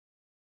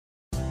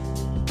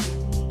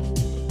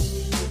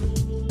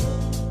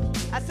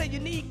you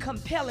need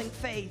compelling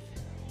faith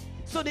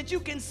so that you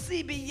can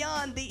see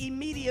beyond the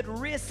immediate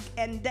risk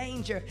and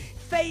danger.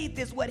 Faith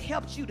is what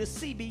helps you to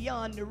see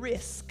beyond the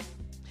risk.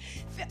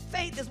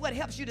 Faith is what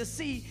helps you to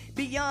see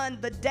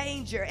beyond the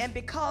danger. And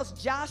because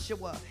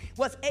Joshua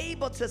was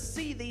able to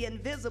see the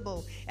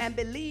invisible and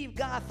believe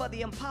God for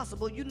the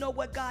impossible, you know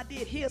what God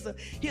did? Here's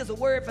a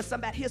word for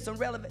somebody. Here's some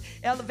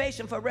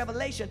elevation for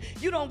revelation.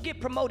 You don't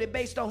get promoted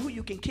based on who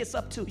you can kiss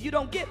up to. You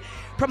don't get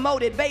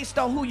promoted based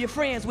on who you're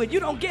friends with. You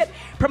don't get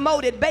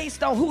promoted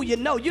based on who you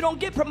know. You don't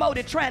get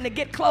promoted trying to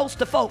get close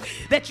to folk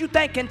that you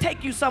think can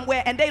take you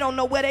somewhere and they don't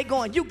know where they're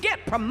going. You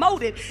get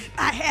promoted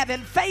by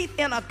having faith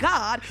in a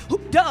God who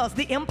does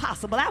the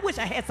impossible. I wish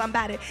I had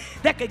somebody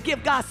that could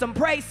give God some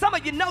praise. Some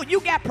of you know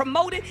you got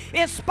promoted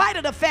in spite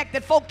of the fact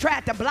that folk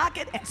tried to block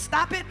it and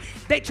stop it.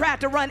 They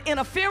tried to run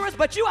interference,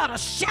 but you ought to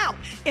shout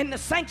in the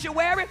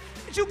sanctuary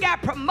that you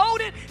got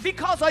promoted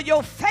because of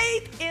your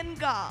faith in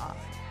God.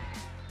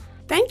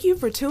 Thank you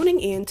for tuning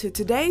in to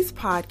today's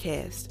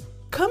podcast.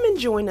 Come and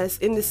join us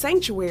in the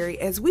sanctuary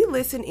as we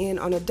listen in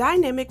on a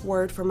dynamic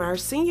word from our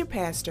senior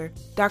pastor,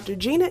 Dr.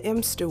 Gina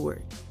M.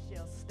 Stewart.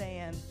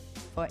 Stand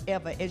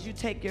forever. As you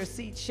take your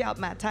seat, shout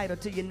my title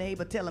to your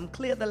neighbor. Tell them,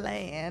 clear the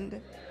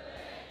land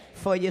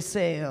for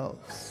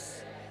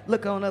yourselves.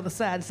 Look on the other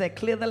side and say,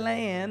 clear the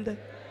land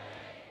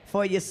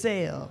for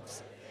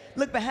yourselves.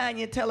 Look behind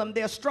you and tell them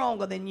they're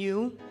stronger than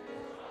you.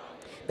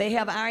 They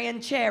have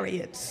iron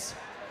chariots,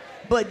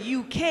 but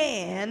you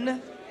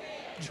can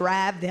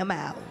drive them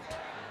out.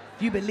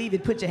 If you believe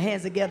it, put your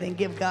hands together and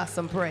give God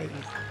some praise.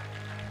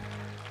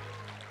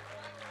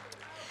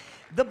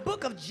 The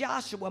book of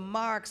Joshua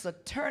marks a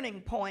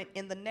turning point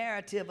in the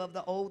narrative of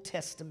the Old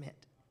Testament.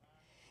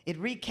 It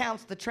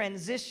recounts the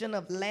transition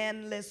of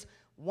landless,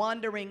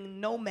 wandering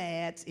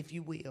nomads, if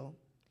you will,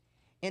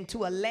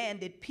 into a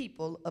landed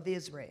people of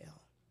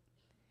Israel.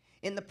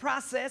 In the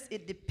process,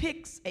 it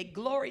depicts a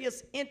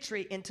glorious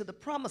entry into the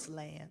promised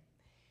land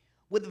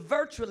with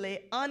virtually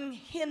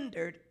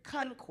unhindered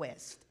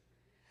conquest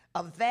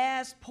of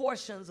vast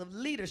portions of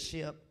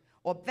leadership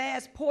or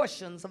vast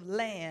portions of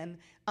land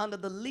under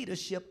the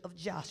leadership of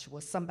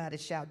Joshua. Somebody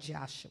shout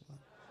Joshua.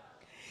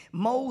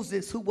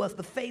 Moses, who was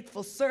the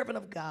faithful servant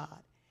of God,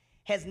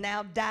 has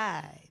now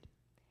died,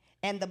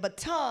 and the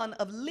baton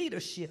of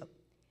leadership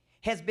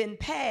has been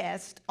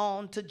passed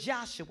on to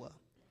Joshua,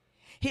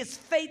 his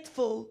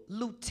faithful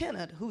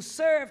lieutenant who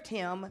served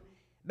him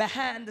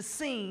behind the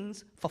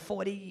scenes for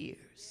 40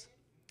 years.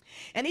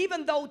 And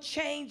even though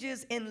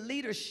changes in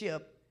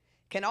leadership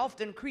can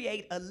often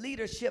create a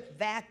leadership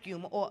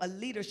vacuum or a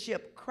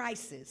leadership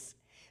crisis,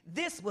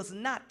 this was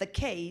not the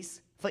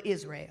case for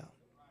Israel.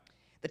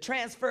 The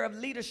transfer of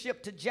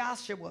leadership to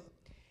Joshua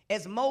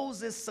as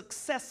Moses'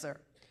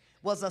 successor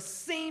was a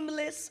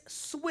seamless,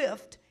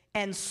 swift,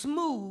 and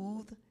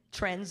smooth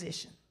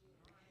transition.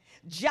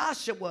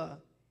 Joshua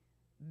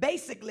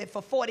basically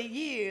for 40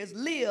 years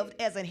lived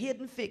as a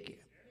hidden figure.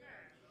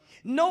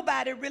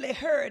 Nobody really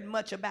heard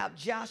much about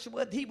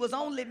Joshua. He was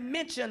only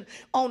mentioned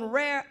on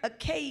rare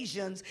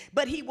occasions,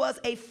 but he was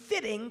a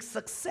fitting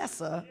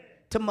successor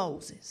to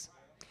Moses.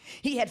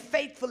 He had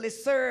faithfully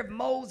served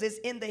Moses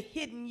in the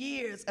hidden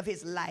years of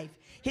his life.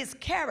 His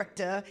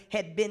character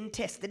had been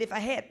tested. If I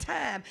had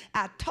time,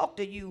 I'd talk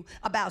to you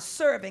about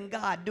serving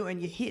God during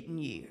your hidden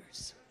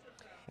years.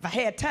 If I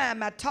had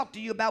time, I'd talk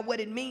to you about what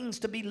it means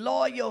to be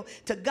loyal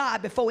to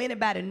God before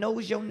anybody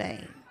knows your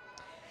name.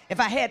 If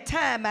I had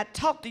time, I'd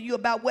talk to you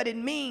about what it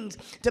means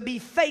to be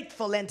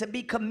faithful and to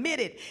be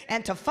committed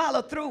and to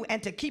follow through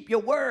and to keep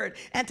your word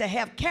and to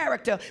have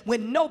character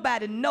when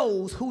nobody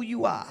knows who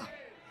you are.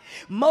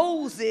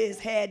 Moses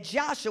had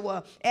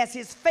Joshua as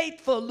his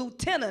faithful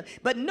lieutenant,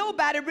 but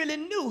nobody really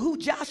knew who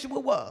Joshua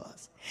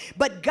was.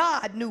 But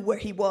God knew where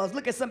he was.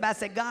 Look at somebody,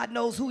 say, God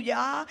knows who you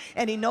are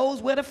and he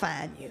knows where to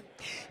find you.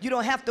 You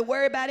don't have to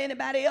worry about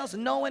anybody else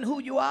knowing who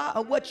you are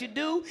or what you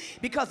do,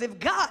 because if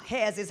God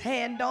has his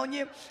hand on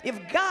you, if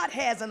God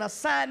has an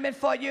assignment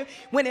for you,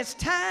 when it's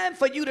time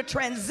for you to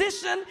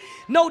transition,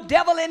 no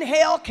devil in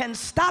hell can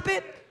stop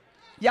it.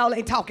 Y'all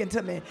ain't talking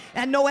to me.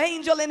 And no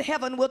angel in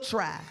heaven will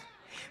try.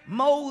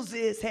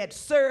 Moses had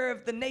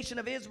served the nation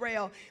of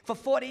Israel for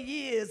 40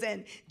 years,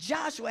 and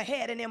Joshua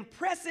had an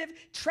impressive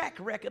track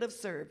record of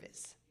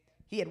service.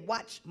 He had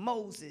watched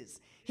Moses.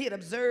 He had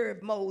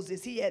observed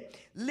Moses. He had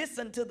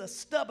listened to the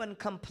stubborn,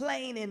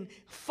 complaining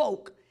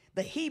folk,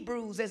 the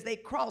Hebrews, as they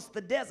crossed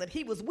the desert.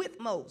 He was with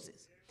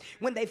Moses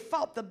when they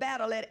fought the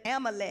battle at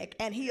Amalek,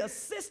 and he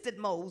assisted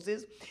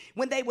Moses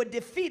when they were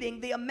defeating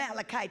the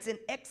Amalekites in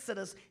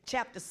Exodus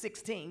chapter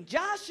 16.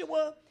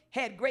 Joshua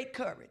had great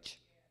courage.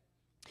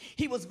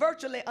 He was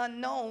virtually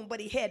unknown, but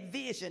he had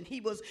vision.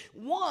 He was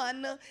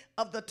one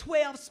of the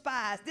 12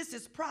 spies. This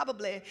is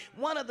probably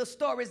one of the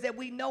stories that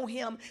we know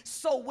him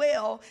so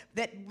well,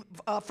 that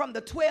from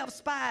the 12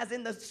 spies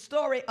in the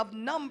story of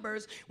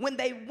Numbers, when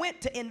they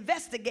went to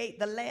investigate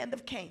the land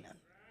of Canaan.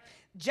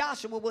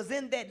 Joshua was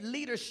in that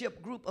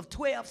leadership group of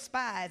 12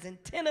 spies, and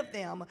 10 of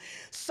them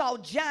saw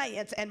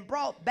giants and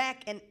brought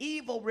back an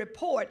evil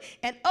report.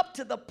 And up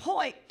to the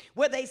point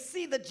where they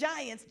see the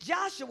giants,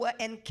 Joshua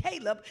and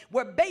Caleb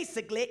were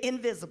basically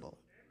invisible.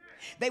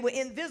 They were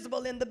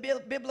invisible in the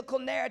biblical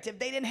narrative.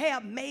 They didn't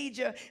have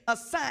major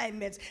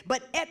assignments.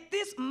 But at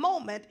this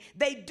moment,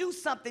 they do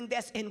something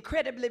that's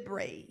incredibly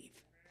brave.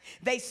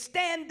 They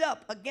stand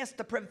up against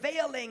the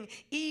prevailing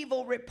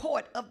evil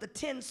report of the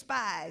 10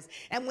 spies.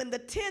 And when the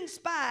 10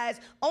 spies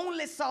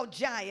only saw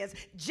giants,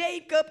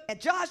 Jacob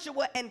and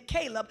Joshua and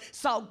Caleb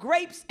saw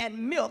grapes and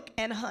milk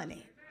and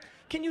honey.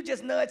 Can you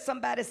just nudge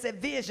somebody and say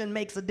vision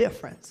makes a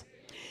difference?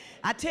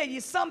 I tell you,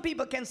 some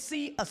people can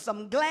see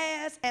some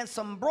glass and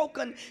some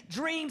broken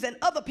dreams, and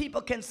other people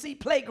can see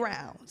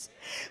playgrounds.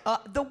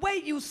 The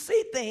way you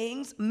see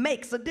things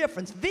makes a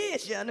difference.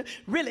 Vision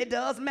really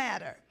does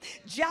matter.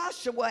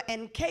 Joshua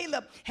and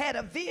Caleb had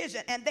a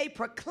vision, and they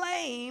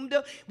proclaimed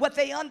what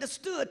they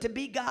understood to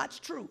be God's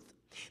truth.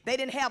 They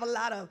didn't have a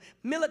lot of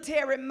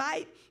military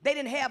might. They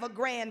didn't have a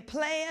grand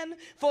plan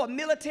for a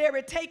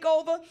military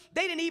takeover.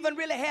 They didn't even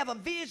really have a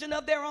vision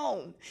of their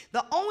own.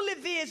 The only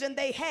vision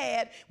they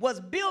had was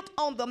built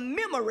on the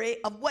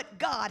memory of what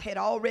God had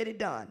already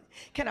done.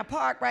 Can I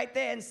park right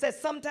there and say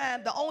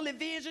sometimes the only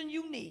vision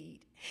you need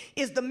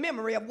is the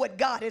memory of what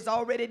God has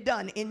already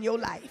done in your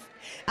life.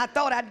 I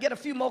thought I'd get a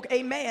few more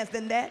amens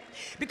than that,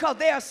 because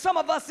there are some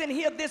of us in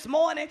here this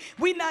morning,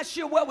 we're not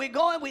sure where we're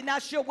going, we're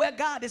not sure where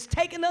God is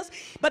taking us,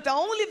 but the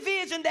only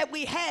vision that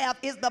we have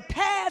is the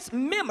past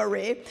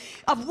memory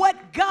of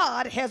what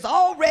God has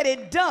already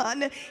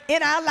done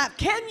in our life.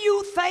 Can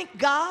you thank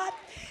God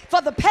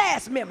for the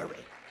past memory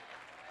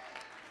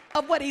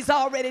of what he's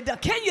already done?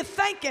 Can you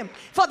thank him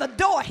for the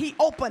door he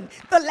opened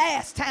the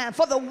last time,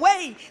 for the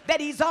way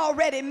that he's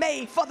already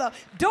made, for the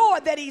door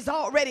that he's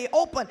already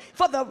opened,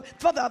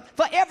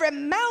 for every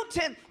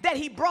mountain that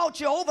he brought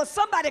you over?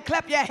 Somebody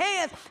clap your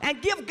hands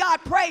and give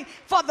God praise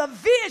for the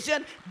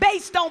vision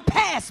based on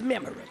past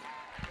memory.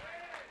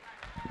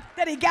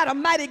 That he got a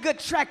mighty good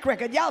track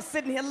record. Y'all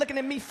sitting here looking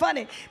at me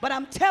funny, but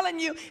I'm telling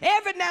you,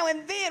 every now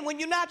and then when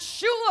you're not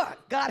sure,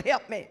 God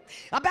help me,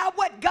 about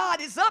what God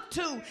is up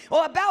to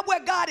or about where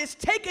God is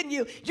taking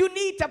you, you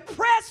need to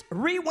press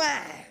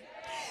rewind.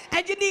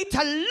 And you need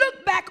to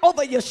look back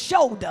over your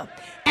shoulder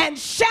and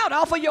shout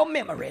off of your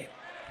memory.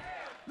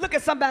 Look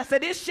at somebody and say,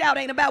 this shout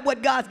ain't about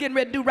what God's getting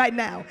ready to do right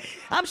now.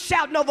 I'm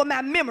shouting over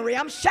my memory.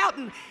 I'm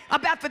shouting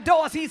about the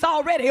doors he's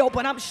already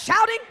opened. I'm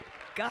shouting,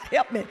 God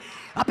help me,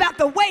 about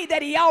the way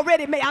that he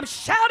already made. I'm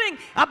shouting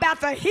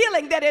about the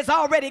healing that has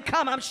already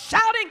come. I'm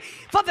shouting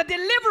for the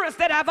deliverance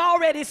that I've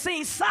already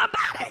seen.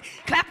 Somebody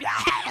clap your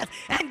hands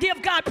and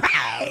give God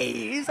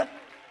praise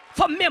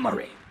for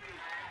memory.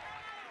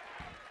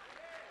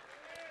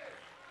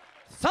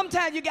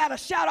 Sometimes you got to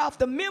shout off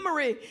the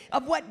memory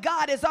of what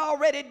God has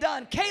already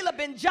done. Caleb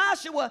and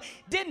Joshua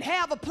didn't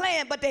have a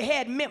plan, but they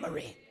had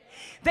memory.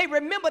 They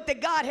remembered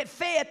that God had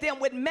fed them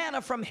with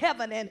manna from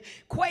heaven and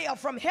quail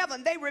from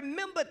heaven. They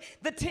remembered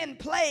the 10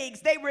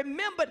 plagues. They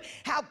remembered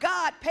how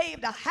God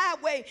paved a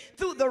highway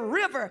through the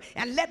river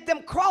and let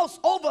them cross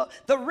over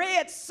the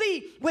Red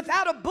Sea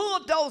without a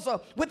bulldozer,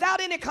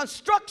 without any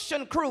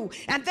construction crew.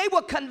 And they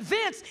were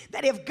convinced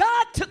that if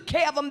God took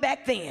care of them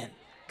back then,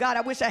 God,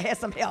 I wish I had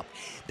some help,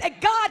 that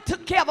God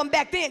took care of them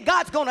back then,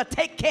 God's going to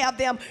take care of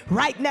them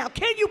right now.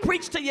 Can you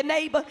preach to your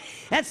neighbor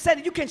and say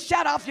that you can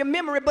shout off your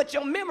memory, but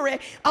your memory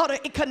ought to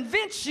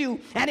convince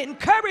you and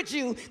encourage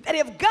you that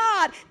if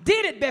God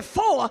did it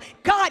before,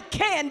 God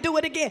can do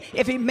it again.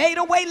 If he made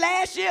a way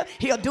last year,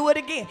 he'll do it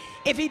again.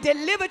 If he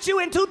delivered you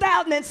in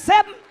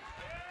 2007,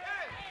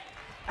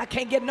 I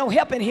can't get no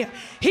help in here,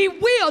 he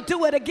will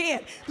do it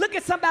again. Look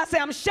at somebody, say,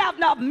 I'm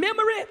shouting off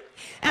memory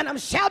and I'm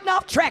shouting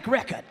off track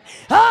record.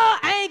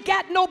 I ain't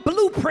got no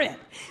blueprint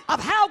of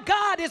how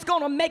God is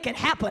going to make it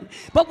happen,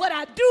 but what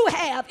I do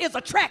have is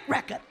a track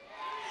record.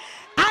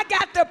 I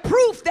got the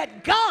proof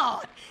that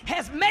God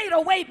has made a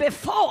way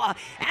before,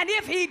 and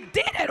if he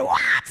did it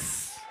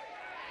once,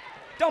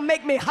 don't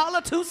make me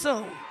holler too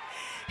soon,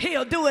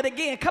 he'll do it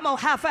again. Come on,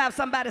 high five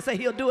somebody, say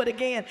he'll do it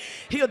again.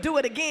 He'll do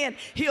it again.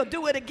 He'll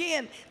do it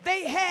again.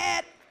 They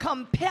had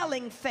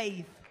compelling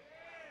faith.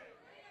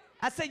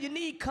 I say you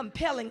need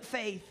compelling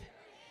faith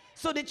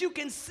so that you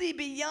can see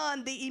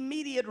beyond the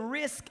immediate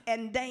risk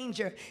and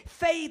danger.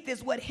 Faith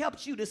is what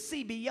helps you to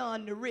see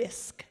beyond the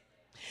risk.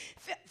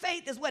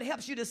 Faith is what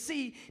helps you to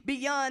see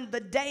beyond the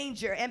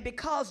danger. And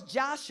because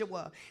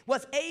Joshua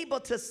was able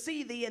to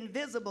see the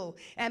invisible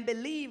and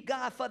believe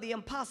God for the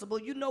impossible,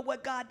 you know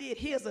what God did?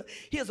 Here's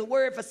a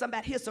word for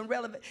somebody. Here's some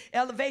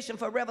elevation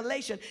for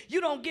revelation.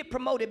 You don't get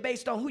promoted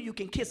based on who you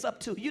can kiss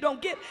up to. You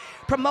don't get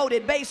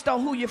promoted based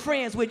on who you're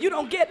friends with. You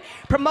don't get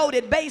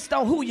promoted based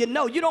on who you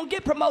know. You don't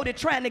get promoted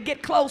trying to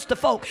get close to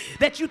folk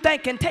that you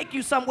think can take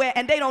you somewhere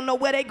and they don't know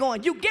where they're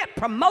going. You get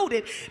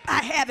promoted by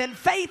having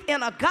faith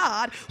in a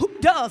God who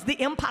does does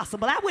the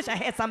impossible. I wish I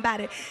had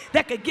somebody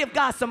that could give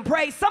God some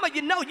praise. Some of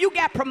you know you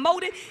got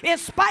promoted in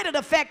spite of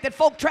the fact that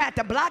folk tried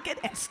to block it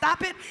and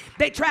stop it.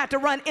 They tried to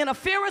run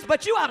interference,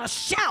 but you ought to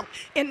shout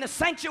in the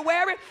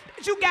sanctuary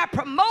that you got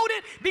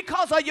promoted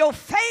because of your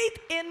faith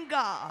in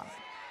God.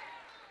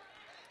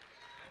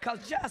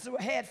 Because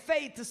Joshua had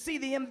faith to see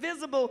the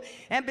invisible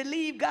and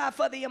believe God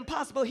for the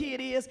impossible. Here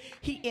it is.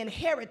 He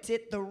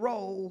inherited the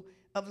role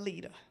of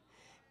leader.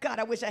 God,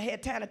 I wish I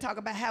had time to talk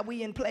about how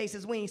we in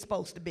places we ain't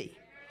supposed to be.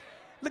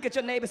 Look at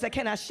your neighbor and say,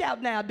 can I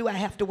shout now or do I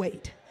have to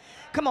wait?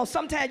 Come on,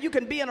 sometimes you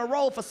can be in a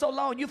role for so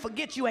long you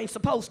forget you ain't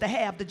supposed to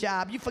have the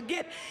job. You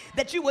forget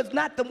that you was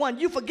not the one.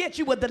 You forget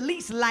you were the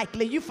least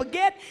likely. You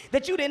forget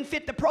that you didn't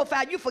fit the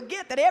profile. You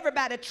forget that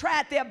everybody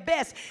tried their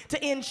best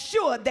to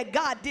ensure that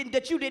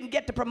that you didn't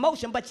get the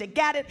promotion, but you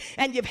got it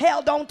and you've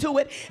held on to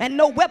it, and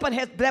no weapon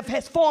has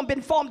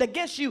been formed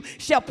against you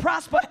shall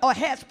prosper or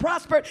has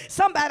prospered.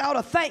 Somebody ought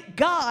to thank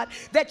God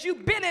that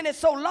you've been in it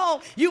so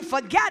long you've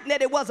forgotten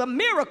that it was a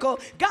miracle.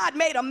 God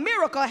made a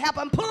miracle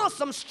happen, pull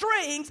some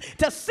strings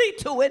to see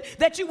to it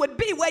that you would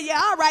be where you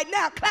are right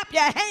now. Clap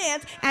your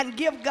hands and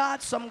give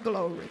God some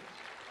glory.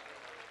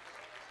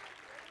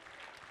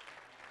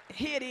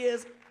 Here it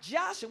is.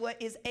 Joshua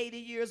is 80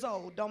 years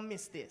old. Don't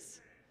miss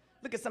this.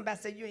 Look at somebody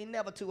and say, you ain't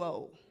never too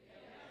old.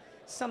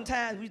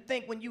 Sometimes we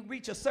think when you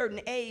reach a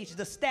certain age,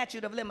 the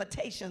statute of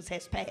limitations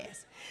has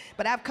passed.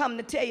 But I've come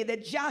to tell you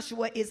that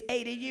Joshua is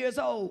 80 years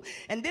old.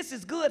 And this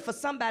is good for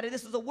somebody.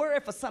 This is a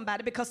word for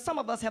somebody, because some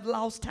of us have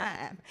lost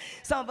time.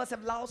 Some of us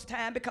have lost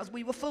time because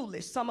we were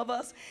foolish. Some of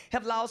us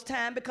have lost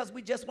time because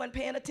we just weren't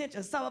paying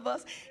attention. Some of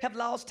us have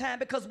lost time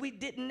because we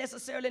didn't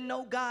necessarily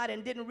know God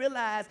and didn't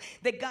realize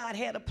that God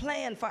had a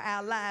plan for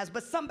our lives.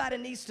 But somebody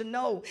needs to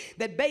know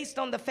that based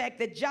on the fact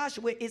that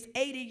Joshua is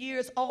 80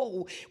 years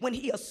old, when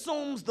he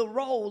assumes the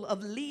role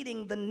of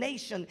leading the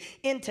nation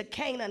into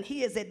Canaan,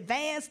 he is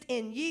advanced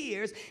in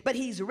years, but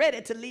he's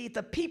ready to lead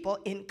the people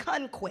in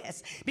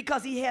conquest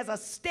because he has a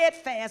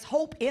steadfast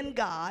hope in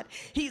God.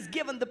 He's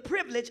given the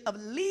privilege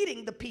of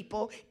leading the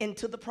people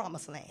into the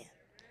promised land.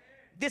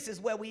 This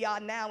is where we are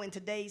now in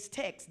today's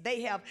text.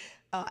 They have,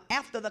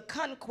 after the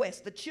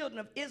conquest, the children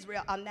of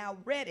Israel are now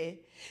ready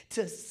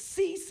to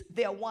cease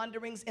their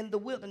wanderings in the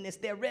wilderness.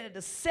 They're ready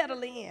to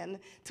settle in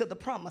to the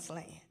promised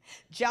land.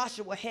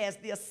 Joshua has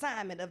the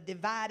assignment of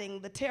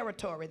dividing the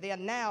territory. They are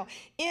now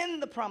in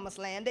the promised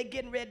land. They're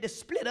getting ready to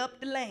split up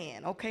the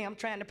land. Okay, I'm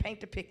trying to paint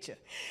the picture.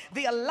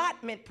 The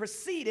allotment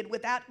proceeded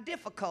without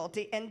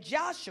difficulty, and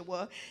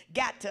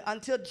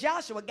until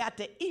Joshua got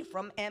to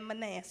Ephraim and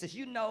Manasseh.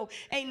 You know,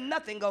 ain't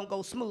nothing gonna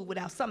go smooth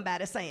without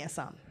somebody saying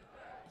something.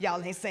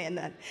 Y'all ain't saying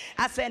nothing.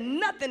 I said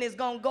nothing is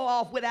going to go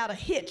off without a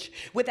hitch,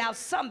 without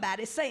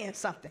somebody saying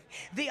something.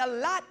 The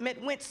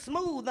allotment went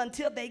smooth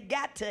until they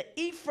got to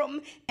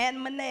Ephraim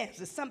and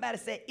Manasseh. Somebody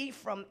said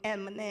Ephraim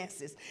and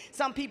Manasseh.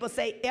 Some people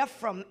say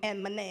Ephraim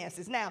and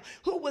Manasseh. Now,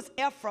 who was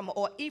Ephraim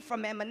or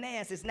Ephraim and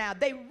Manasseh? Now,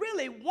 they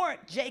really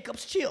weren't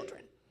Jacob's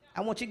children.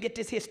 I want you to get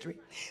this history.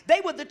 They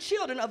were the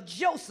children of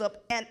Joseph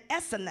and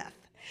Asenath,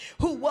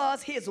 who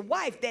was his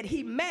wife that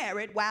he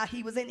married while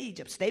he was in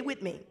Egypt. Stay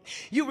with me.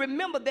 You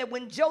remember that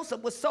when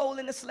Joseph was sold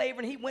into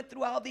slavery and he went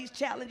through all these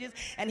challenges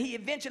and he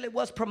eventually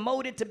was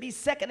promoted to be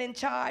second in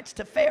charge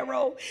to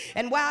Pharaoh.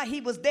 And while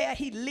he was there,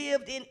 he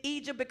lived in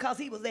Egypt because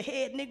he was the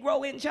head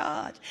Negro in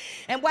charge.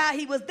 And while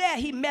he was there,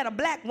 he met a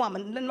black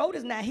woman.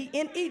 Notice now, he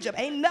in Egypt.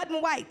 Ain't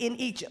nothing white in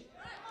Egypt.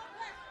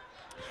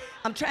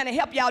 I'm trying to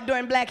help y'all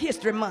during Black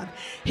History Month.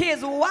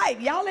 His wife,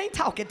 y'all ain't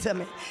talking to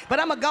me, but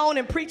I'm going to go on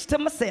and preach to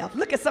myself.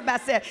 Look at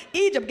somebody say,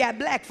 Egypt got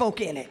black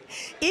folk in it.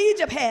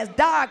 Egypt has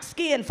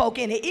dark-skinned folk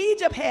in it.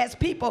 Egypt has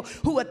people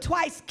who are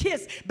twice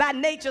kissed by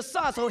nature's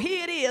son. So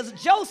here it is,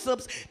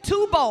 Joseph's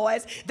two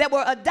boys that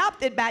were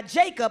adopted by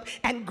Jacob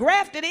and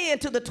grafted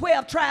into the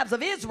 12 tribes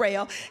of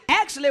Israel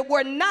actually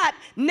were not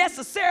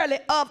necessarily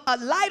of a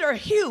lighter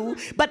hue,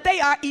 but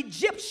they are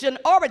Egyptian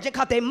origin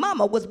because their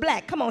mama was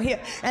black. Come on here.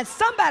 And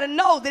somebody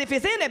knows that if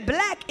it's any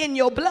black in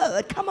your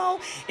blood, come on,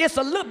 it's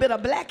a little bit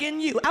of black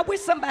in you. I wish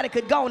somebody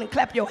could go on and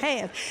clap your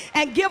hands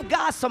and give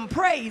God some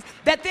praise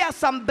that there's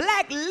some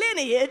black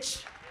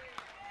lineage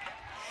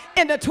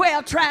in the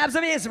 12 tribes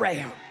of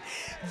Israel.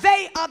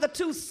 They are the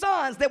two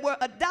sons that were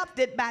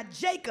adopted by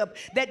Jacob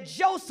that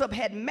Joseph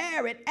had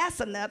married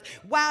Asenath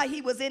while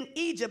he was in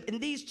Egypt. And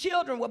these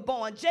children were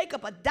born.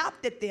 Jacob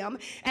adopted them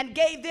and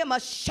gave them a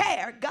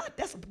share. God,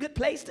 that's a good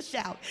place to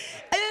shout.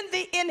 In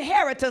the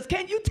inheritance.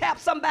 Can you tap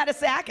somebody and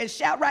say, I can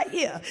shout right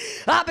here?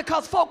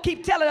 Because folk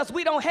keep telling us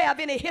we don't have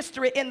any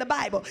history in the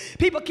Bible.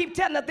 People keep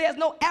telling us there's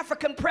no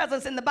African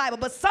presence in the Bible.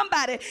 But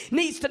somebody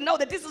needs to know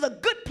that this is a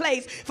good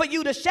place for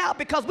you to shout,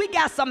 because we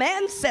got some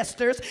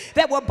ancestors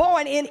that were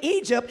born in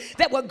Egypt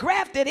that were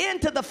grafted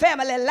into the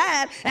family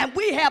line, and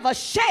we have a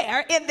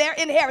share in their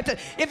inheritance.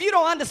 If you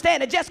don't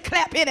understand it, just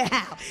clap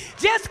anyhow.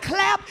 Just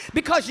clap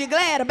because you're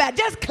glad about it.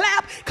 Just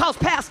clap because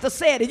Pastor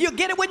said it. You'll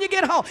get it when you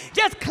get home.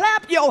 Just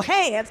clap your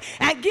hands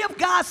and give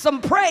God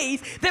some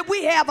praise that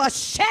we have a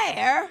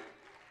share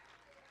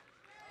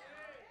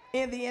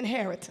in the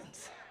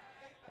inheritance.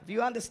 If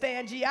you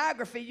understand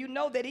geography, you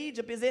know that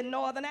Egypt is in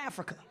northern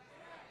Africa,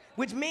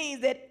 which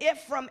means that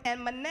Ephraim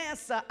and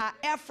Manasseh are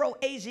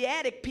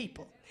Afro-Asiatic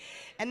people.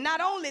 And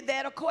not only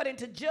that, according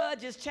to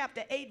Judges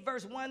chapter 8,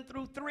 verse 1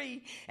 through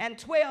 3 and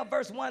 12,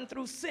 verse 1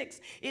 through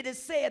 6, it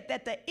is said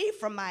that the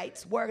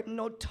Ephraimites were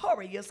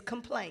notorious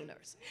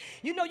complainers.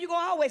 You know, you're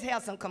going to always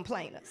have some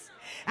complainers.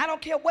 I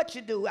don't care what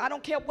you do. I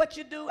don't care what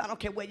you do. I don't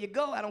care where you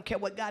go. I don't care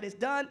what God has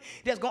done.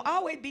 There's going to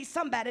always be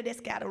somebody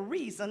that's got a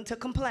reason to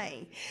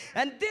complain.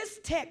 And this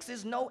text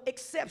is no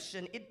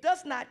exception. It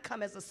does not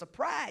come as a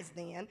surprise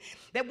then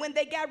that when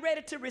they got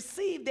ready to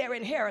receive their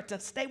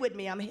inheritance, stay with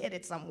me, I'm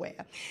headed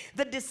somewhere.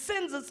 The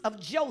descendants of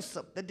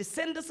Joseph,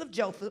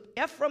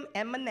 Ephraim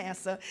and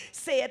Manasseh,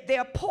 said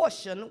their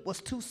portion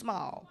was too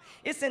small.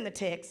 It's in the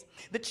text.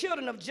 The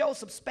children of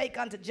Joseph spake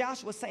unto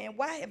Joshua, saying,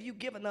 why have you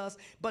given us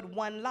but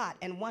one lot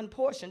and one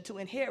portion to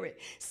inherit,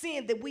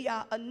 seeing that we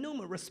are a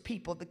numerous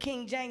people? The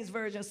King James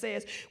Version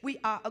says, we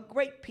are a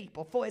great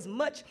people. For as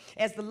much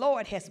as the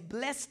Lord has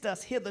blessed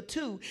us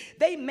hitherto,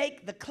 they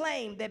make the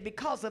claim that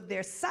because of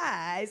their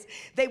size,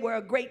 they were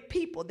a great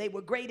people. They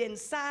were great in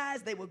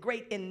size. They were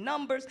great in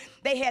numbers.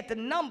 They had the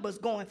numbers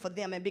going for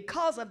them. And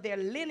because of their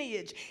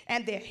lineage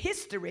and their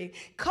history,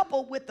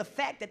 coupled with the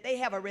fact that they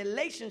have a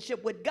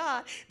relationship with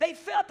God, they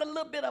felt a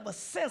little bit of a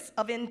sense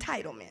of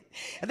entitlement.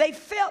 They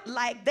felt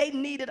like they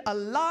needed a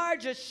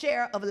larger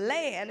share of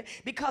land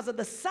because of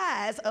the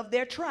size of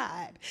their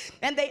tribe.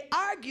 And they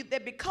argued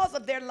that because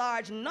of their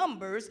large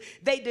numbers,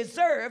 they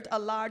deserved a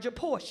larger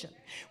portion.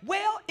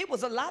 Well, it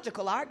was a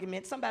logical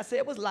argument. Somebody said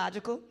it was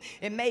logical.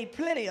 It made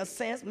plenty of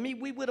sense.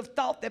 We would have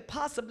thought that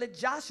possibly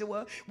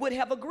Joshua would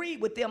have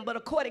agreed with them, but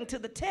according to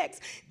the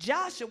text,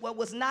 Joshua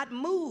was not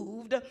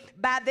moved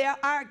by their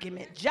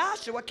argument.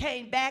 Joshua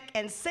came back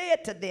and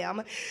said to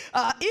them,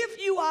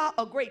 if you are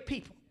a great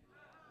people,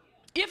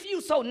 if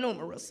you so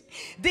numerous,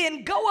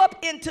 then go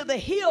up into the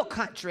hill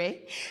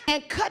country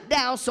and cut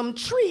down some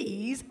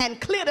trees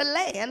and clear the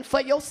land for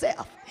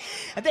yourself.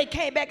 And they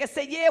came back and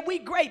said, yeah, we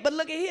great, but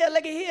look at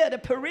here, the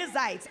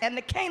Perizzites and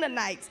the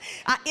Canaanites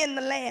are in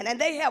the land,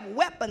 and they have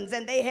weapons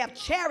and they have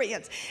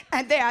chariots,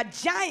 and there are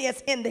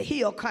giants in the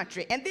hill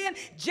country. And then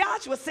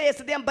Joshua says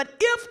to them, but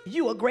if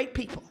you are great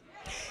people,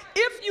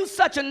 if you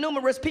such a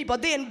numerous people,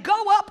 then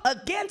go up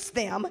against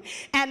them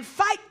and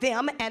fight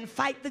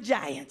the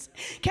giants.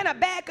 Can I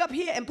back up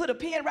here and put a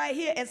pin right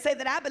here and say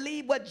that I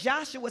believe what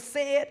Joshua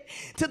said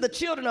to the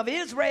children of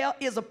Israel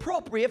is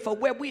appropriate for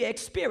where we are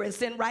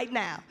experiencing right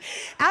now.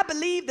 I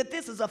believe that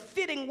this is a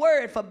fitting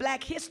word for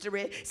Black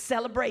History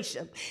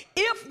celebration.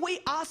 If we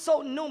are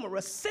so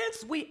numerous,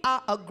 since we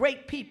are a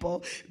great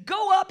people,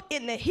 go up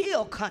in the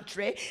hill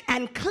country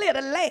and clear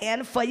the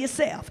land for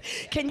yourself.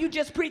 Can you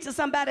just preach to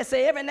somebody and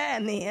say every now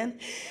and then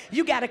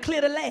you got to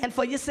clear the land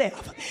for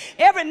yourself.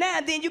 Every now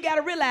and then you got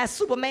to realize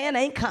Superman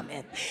ain't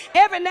coming.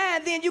 Every now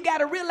and then you got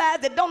to realize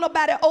that don't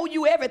nobody owe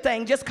you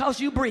everything just cause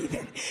you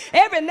breathing.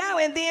 Every now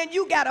and then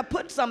you got to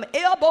put some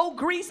elbow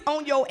grease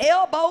on your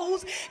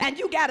elbows and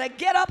you got to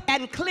get up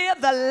and clear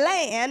the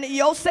land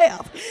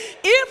yourself.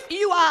 If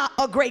you are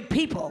a great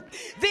people,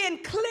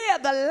 then clear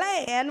the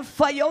land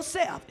for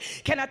yourself.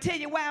 Can I tell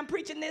you why I'm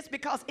preaching this?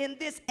 Because in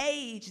this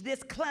age,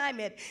 this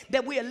climate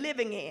that we are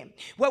living in,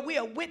 where we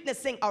are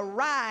witnessing a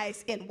rise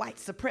in white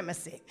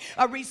supremacy,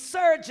 a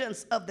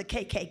resurgence of the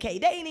KKK.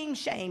 They ain't even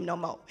shamed no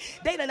more.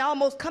 They done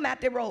almost come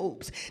out their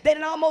robes. They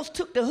done almost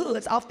took the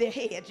hoods off their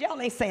heads. Y'all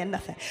ain't saying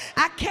nothing.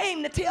 I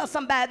came to tell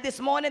somebody this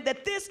morning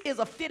that this is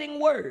a fitting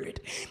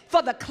word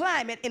for the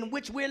climate in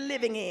which we're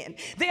living in.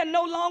 They're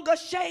no longer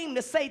ashamed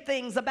to say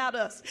things about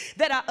us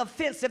that are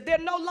offensive. They're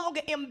no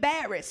longer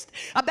embarrassed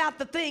about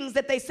the things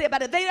that they say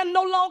about it. They are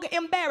no longer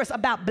embarrassed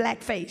about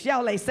blackface.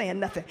 Y'all ain't saying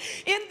nothing.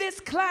 In this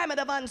climate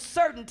of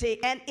uncertainty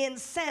and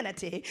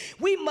insanity,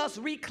 we must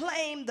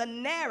reclaim the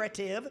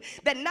narrative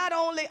that not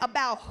only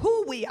about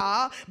who we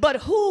are, but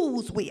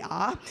whose we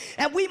are.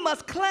 And we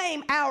must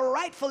claim our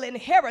rightful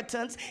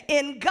inheritance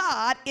in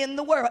God in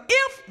the world.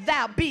 If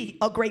thou be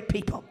a great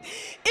people,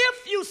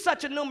 if you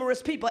such a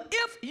numerous people,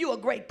 if you a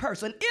great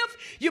person,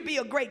 if you be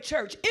a great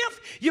church,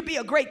 if you be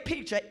a great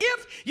preacher,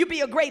 if you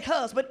be a great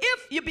husband,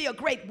 if you be a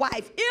great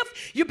wife,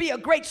 if you be a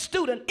great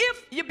student,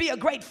 if you be a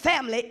great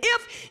family,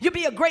 if you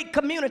be a great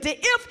community,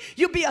 if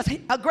you be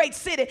a great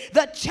city,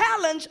 the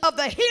challenge of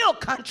the hill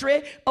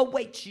country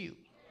awaits you.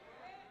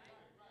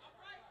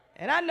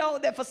 And I know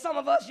that for some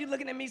of us, you're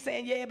looking at me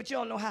saying, yeah, but you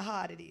don't know how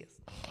hard it is.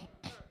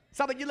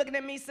 Some of you looking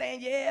at me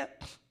saying, yeah,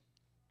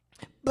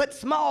 but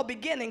small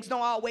beginnings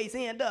don't always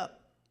end up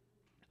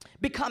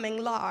becoming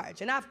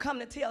large. And I've come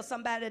to tell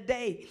somebody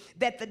today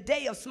that the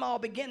day of small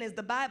beginnings,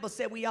 the Bible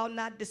said we ought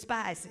not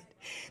despise it.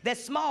 That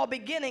small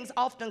beginnings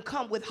often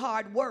come with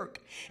hard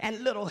work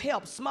and little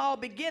help. Small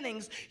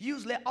beginnings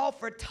usually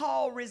offer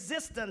tall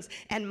resistance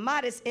and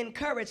modest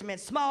encouragement.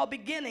 Small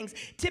beginnings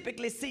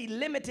typically see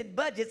limited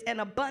budgets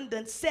and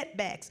abundant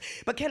setbacks.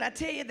 But can I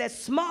tell you that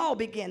small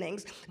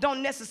beginnings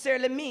don't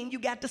necessarily mean you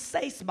got to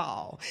stay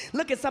small.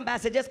 Look at somebody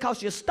and say, just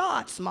because you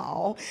start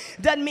small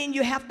doesn't mean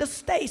you have to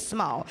stay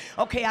small.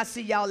 Okay, I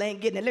see y'all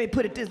ain't getting it. Let me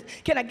put it this.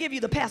 Can I give you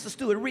the Pastor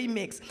Stewart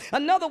remix?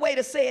 Another way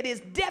to say it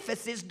is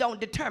deficits don't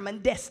determine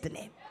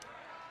destiny.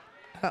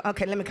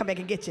 Okay, let me come back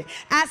and get you.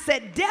 I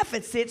said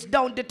deficits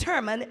don't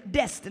determine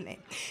destiny.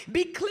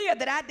 Be clear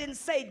that I didn't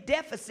say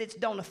deficits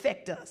don't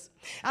affect us.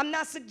 I'm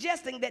not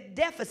suggesting that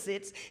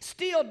deficits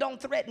still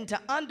don't threaten to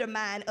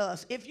undermine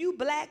us. If you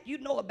black, you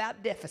know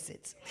about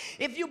deficits.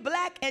 If you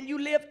black and you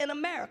live in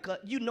America,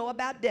 you know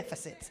about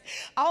deficits.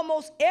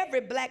 Almost every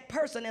black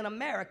person in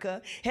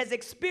America has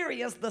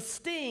experienced the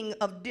sting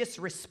of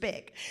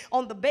disrespect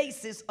on the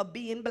basis of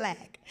being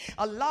black.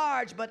 A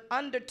large but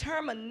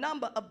undetermined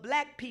number of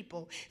black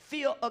people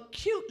feel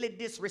acutely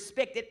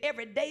disrespected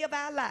every day of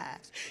our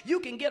lives. You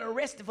can get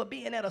arrested for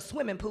being at a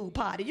swimming pool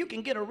party. You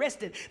can get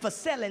arrested for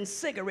selling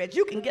cigarettes.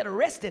 You can get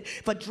arrested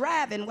for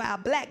driving while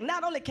black.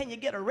 Not only can you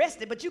get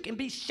arrested, but you can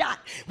be shot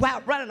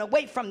while running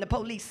away from the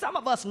police. Some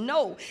of us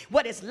know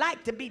what it's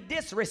like to be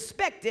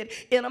disrespected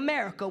in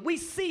America. We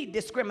see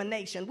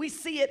discrimination. We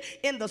see it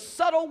in the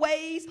subtle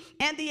ways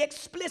and the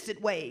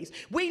explicit ways.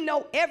 We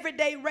know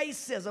everyday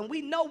racism.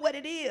 We know what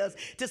it is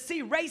to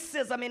see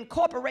racism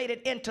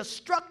incorporated into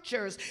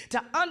structures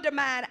to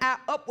undermine our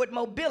upward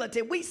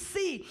mobility. We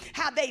see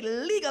how they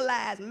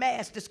legalize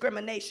mass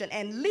discrimination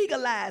and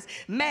legalize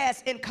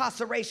mass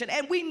incarceration.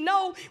 And we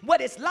know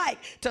what it's like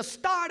to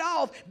start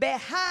off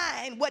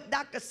behind what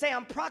Dr.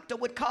 Sam Proctor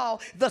would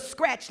call the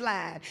scratch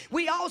line.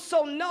 We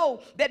also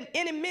know that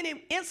in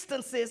many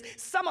instances,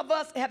 some of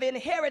us have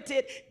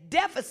inherited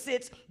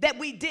deficits that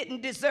we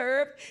didn't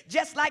deserve,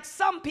 just like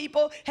some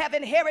people have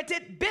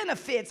inherited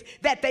benefits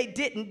that they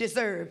didn't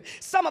deserve.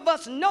 Some of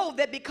us know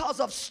that because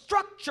of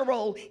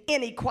structural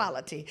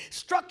inequality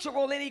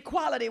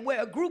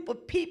where a group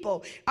of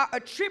people are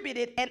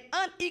attributed an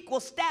unequal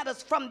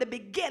status from the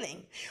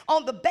beginning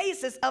on the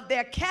basis of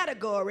their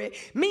category,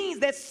 means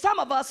that some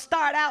of us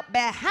start out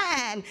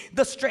behind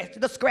the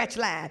scratch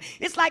line.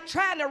 It's like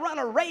trying to run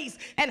a race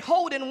and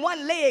holding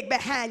one leg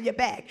behind your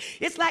back.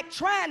 It's like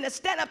trying to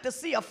stand up to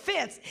see a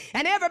fence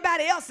and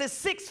everybody else is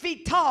 6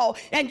 feet tall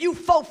and you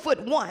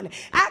 4'1".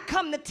 I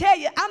come to tell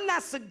you, I'm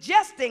not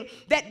suggesting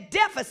that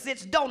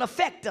deficits don't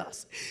affect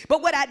us,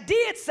 but what I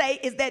did say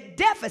is that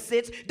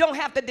deficits don't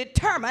have to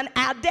determine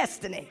our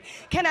destiny.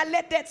 Can I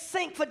let that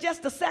sink for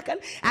just a second?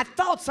 I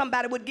thought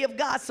somebody would give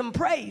God some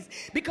praise,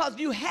 because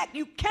you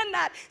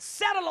cannot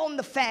settle on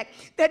the fact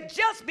that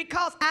just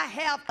because I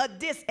have a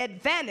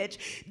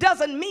disadvantage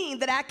doesn't mean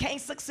that I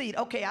can't succeed.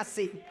 Okay, I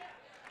see.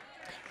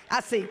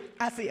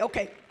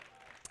 Okay,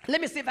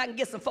 let me see if I can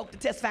get some folk to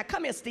testify.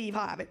 Come here, Steve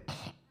Harvey.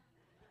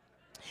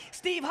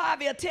 Steve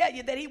Harvey will tell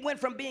you that he went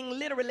from being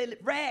literally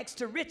rags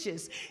to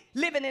riches,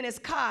 living in his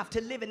car,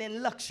 to living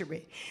in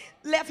luxury.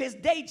 Left his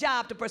day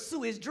job to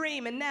pursue his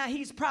dream, and now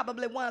he's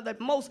probably one of the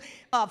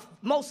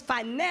most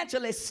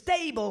financially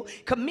stable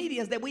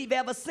comedians that we've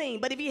ever seen.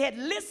 But if he had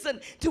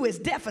listened to his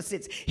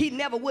deficits, he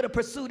never would have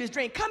pursued his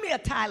dream. Come here,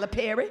 Tyler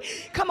Perry.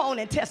 Come on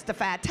and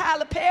testify.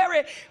 Tyler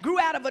Perry grew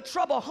out of a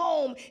troubled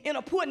home in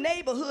a poor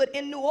neighborhood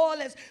in New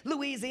Orleans,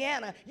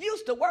 Louisiana.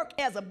 Used to work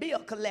as a bill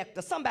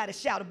collector. Somebody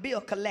shout, a bill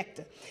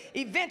collector.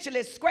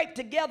 Eventually scraped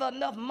together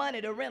enough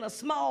money to rent a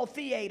small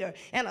theater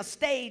and a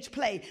stage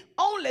play.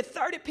 Only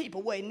 30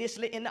 people were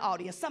initially in the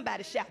audience.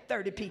 Somebody shout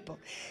 30 people.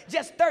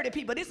 Just 30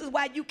 people. This is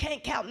why you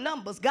can't count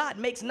numbers. God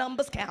makes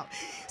numbers count.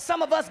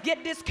 Some of us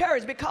get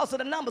discouraged because of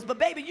the numbers, but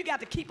baby, you got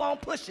to keep on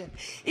pushing.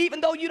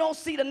 Even though you don't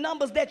see the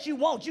numbers that you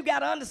want, you got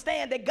to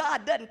understand that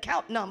God doesn't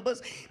count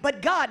numbers,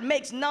 but God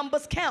makes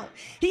numbers count.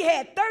 He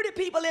had 30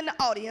 people in the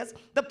audience.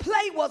 The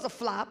play was a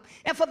flop,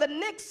 and for the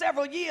next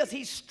several years,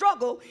 he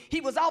struggled.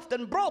 He was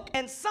often broke,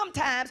 and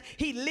sometimes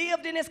he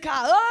lived in his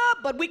car. Oh,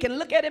 but we can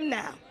look at him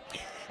now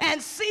and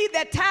see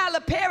that Tyler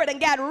Perry done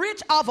got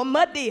rich off of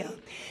Madea.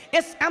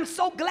 I'm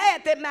so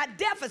glad that my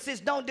deficits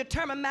don't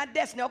determine my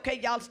destiny. Okay,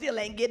 y'all still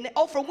ain't getting it.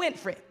 Oprah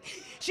Winfrey.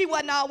 She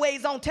wasn't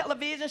always on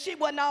television. She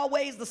wasn't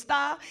always the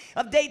star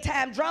of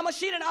daytime drama.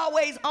 She didn't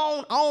always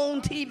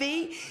own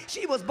TV.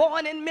 She was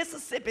born in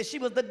Mississippi. She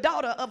was the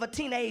daughter of a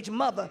teenage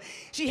mother.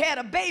 She had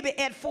a baby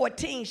at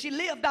 14. She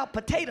lived off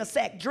potato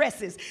sack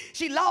dresses.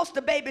 She lost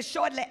the baby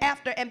shortly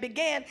after and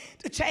began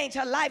to change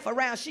her life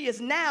around. She is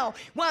now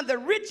one of the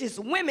richest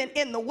women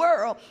in the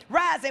world,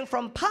 rising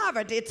from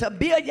poverty to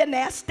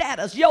billionaire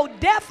status. Your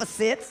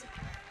deficits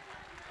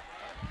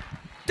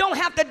don't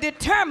have to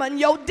determine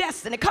your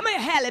destiny. Come here,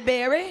 Halle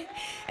Berry,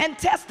 and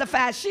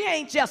testify. She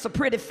ain't just a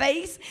pretty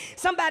face.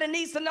 Somebody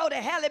needs to know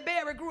that Halle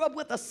Berry grew up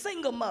with a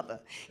single mother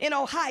in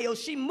Ohio.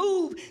 She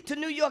moved to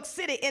New York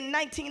City in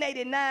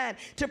 1989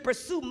 to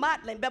pursue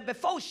modeling, but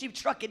before she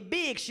struck it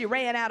big, she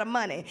ran out of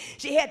money.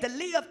 She had to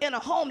live in a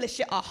homeless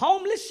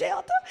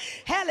shelter.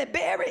 Halle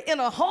Berry in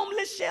a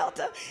homeless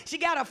shelter. She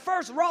got her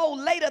first role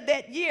later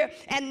that year,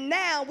 and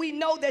now we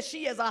know that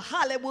she is a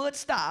Hollywood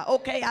star.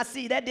 Okay, I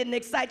see that didn't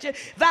excite you.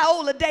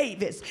 Viola Viola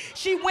Davis.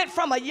 She went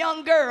from a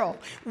young girl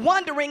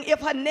wondering if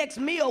her next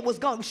meal was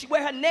going,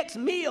 where her next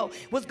meal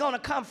was going to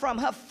come from.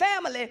 Her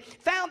family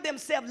found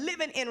themselves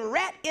living in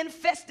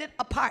rat-infested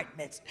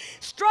apartments,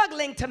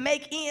 struggling to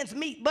make ends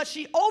meet, but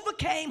she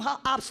overcame her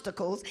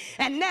obstacles.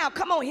 And now,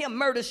 come on here,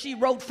 Murder, She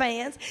Wrote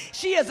fans.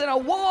 She is an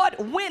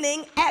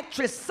award-winning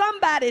actress.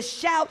 Somebody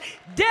shout,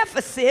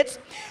 deficits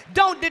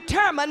don't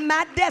determine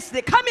my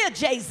destiny. Come here,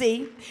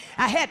 Jay-Z.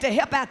 I had to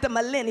help out the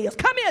millennials.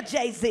 Come here,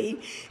 Jay-Z.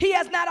 He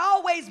has not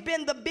always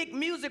been the big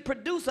music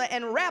producer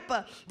and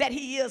rapper that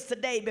he is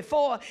today.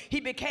 Before he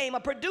became a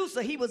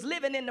producer, he was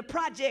living in the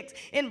projects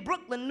in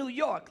Brooklyn, New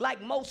York.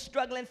 Like most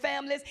struggling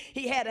families,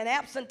 he had an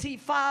absentee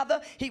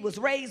father. He was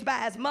raised by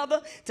his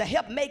mother to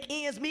help make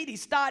ends meet. He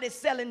started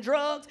selling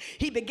drugs.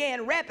 He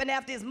began rapping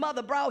after his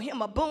mother brought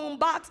him a boom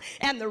box,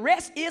 and the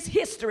rest is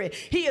history.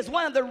 He is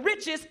one of the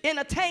richest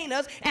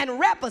entertainers and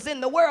rappers in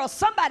the world.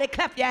 Somebody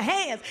clap your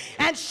hands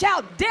and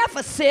shout,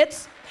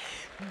 deficits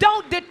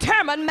don't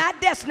determine my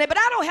destiny. But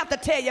I don't have to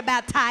tell you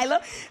about Tyler.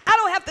 I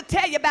don't have to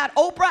tell you about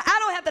Oprah. I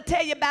don't have to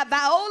tell you about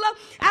Viola.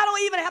 I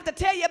don't even have to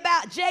tell you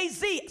about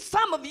Jay-Z.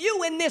 Some of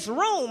you in this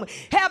room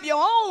have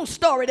your own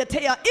story to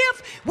tell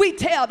if we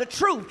tell the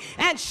truth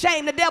and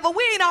shame the devil.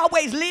 We ain't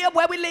always lived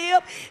where we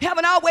live.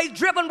 Haven't always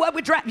driven where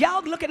we drive.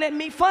 Y'all looking at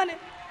me funny?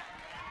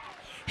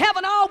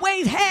 Haven't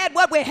always had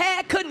what we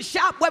had, couldn't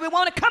shop where we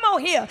wanted. Come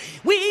on here.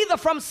 We either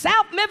from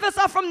South Memphis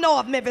or from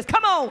North Memphis.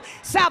 Come on,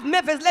 South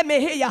Memphis, let me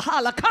hear you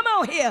holler. Come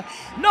on here.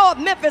 North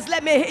Memphis,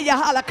 let me hear you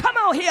holler. Come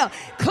on here,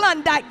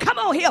 Klondike. Come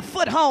on here,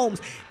 Foot Homes.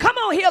 Come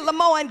on here,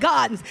 Lemoyne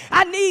Gardens.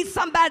 I need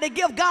somebody to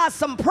give God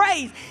some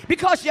praise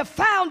because you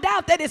found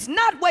out that it's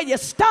not where you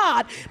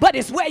start, but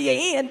it's where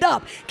you end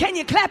up. Can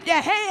you clap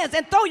your hands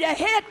and throw your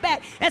head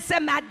back and say,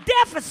 my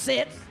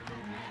deficits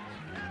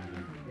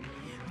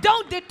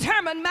don't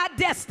determine my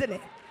destiny.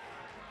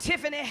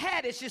 Tiffany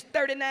Haddish is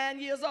 39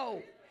 years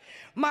old.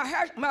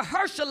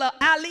 Mahershala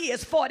Ali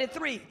is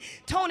 43.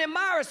 Toni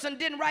Morrison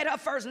didn't write her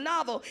first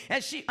novel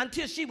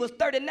until she was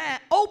 39.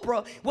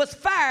 Oprah was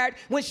fired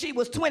when she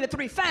was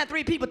 23. Find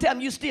 3 people, tell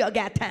them you still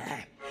got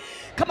time.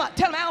 Come on,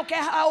 tell them I don't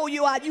care how old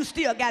you are, you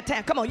still got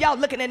time. Come on, y'all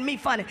looking at me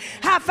funny.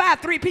 High five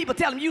 3 people,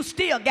 tell them you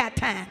still got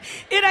time.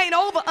 It ain't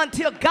over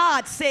until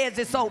God says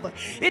it's over.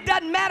 It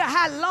doesn't matter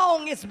how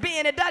long it's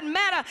been. It doesn't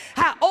matter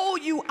how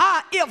old you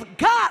are. If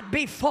God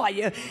be for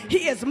you,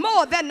 he is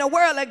more than the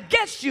world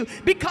against you,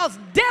 because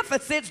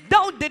deficits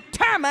don't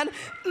determine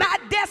my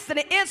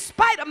destiny. In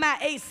spite of my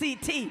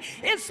ACT,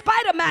 in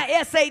spite of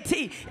my SAT,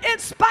 in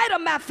spite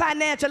of my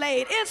financial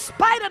aid, in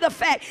spite of the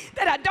fact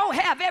that I don't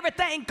have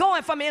everything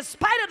going for me, in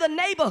spite of the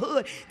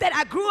neighborhood that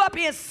I grew up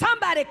in,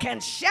 somebody can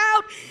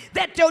shout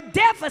that your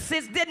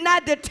deficits did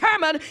not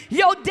determine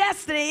your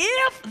destiny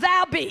if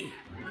thou be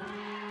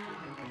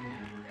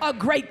a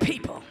great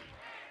people.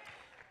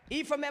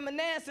 Ephraim and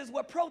Manasseh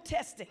were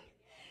protesting.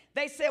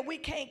 They said, we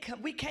can't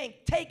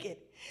take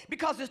it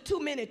because there's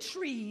too many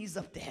trees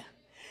up there.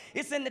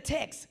 It's in the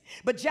text.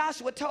 But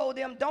Joshua told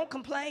them, don't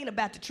complain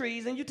about the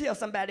trees. And you tell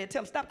somebody,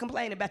 tell them, stop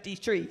complaining about these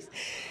trees.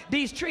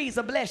 These trees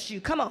will bless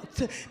you. Come on.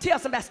 Tell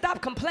somebody,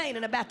 stop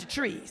complaining about the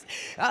trees.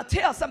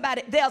 Tell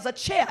somebody, there's a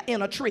chair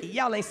in a tree.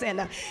 Y'all ain't saying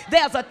that.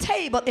 There's a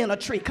table in a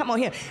tree. Come on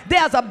here.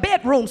 There's a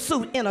bedroom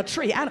suit in a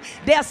tree.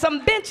 There's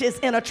some benches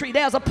in a tree.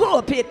 There's a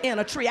pulpit in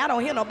a tree. I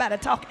don't hear nobody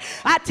talking.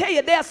 I tell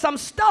you, there's some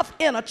stuff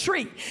in a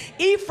tree.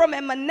 Ephraim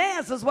and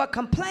Manasseh were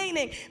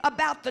complaining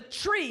about the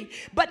tree,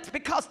 but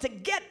because to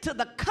get to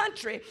the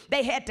country,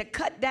 they had to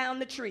cut down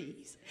the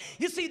trees.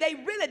 You see, they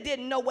really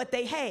didn't know what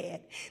they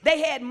had.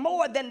 They had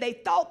more than they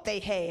thought they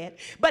had,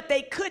 but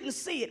they couldn't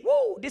see it.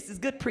 Woo, this is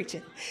good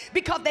preaching.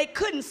 Because they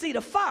couldn't see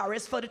the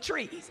forest for the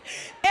trees.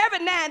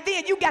 Every now and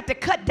then you got to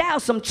cut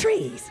down some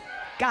trees.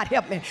 God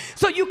help me.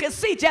 So you can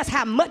see just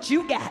how much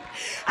you got.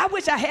 I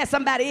wish I had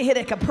somebody in here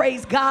that could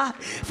praise God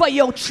for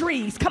your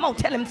trees. Come on,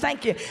 tell him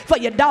thank you for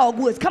your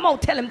dogwoods. Come on,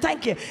 tell him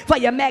thank you for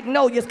your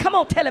magnolias. Come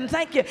on, tell him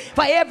thank you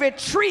for every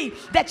tree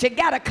that you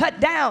got to cut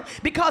down.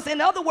 Because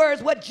in other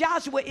words, what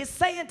Joshua is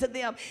saying to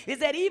them is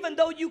that even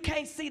though you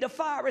can't see the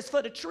forest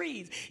for the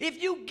trees,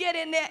 if you get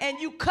in there and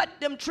you cut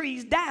them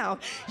trees down,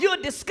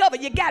 you'll discover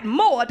you got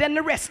more than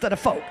the rest of the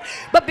folk.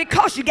 But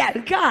because you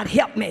got, God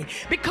help me,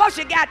 because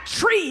you got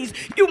trees,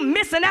 you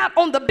missing out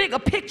on the bigger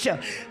picture.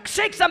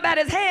 Shake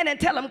somebody's hand and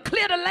tell them,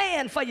 clear the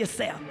land for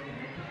yourself.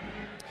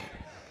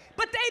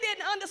 But they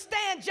didn't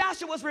understand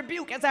Joshua's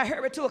rebuke as I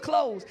hurry to a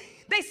close.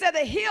 They said the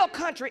hill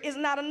country is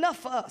not enough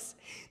for us.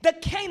 The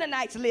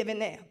Canaanites live in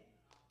there.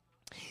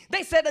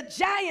 They said the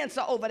giants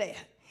are over there.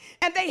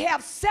 And they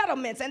have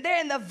settlements, and they're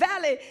in the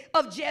valley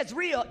of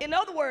Jezreel. In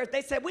other words,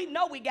 they said, we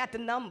know we got the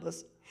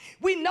numbers.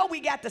 We know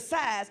we got the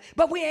size,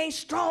 but we ain't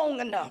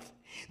strong enough.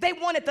 They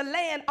wanted the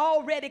land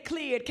already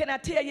cleared. Can I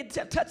tell you,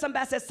 touch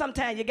somebody says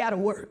sometimes you got to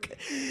work.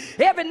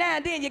 Every now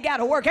and then you got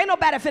to work. Ain't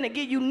nobody finna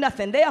give you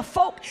nothing. There are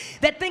folk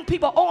that think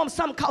people owe them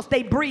something because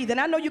they breathe. And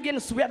I know you're getting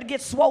to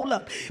get swole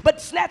up. But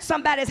snatch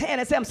somebody's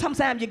hand and say,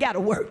 sometimes you got to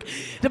work.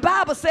 The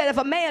Bible said if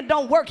a man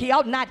don't work, he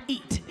ought not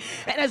eat.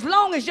 And as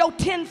long as your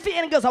 10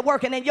 fingers are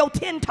working and your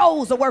 10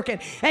 toes are working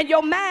and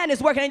your mind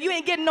is working and you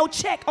ain't getting no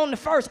check on the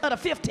 1st or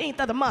the 15th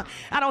of the month,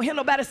 I don't hear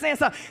nobody saying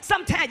something.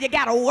 Sometimes you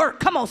got to work.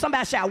 Come on,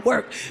 somebody shout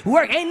work.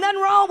 Work. Ain't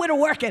nothing wrong with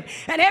working.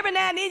 And every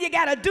now and then you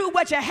got to do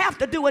what you have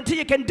to do until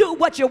you can do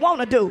what you want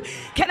to do.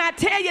 Can I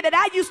tell you that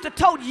I used to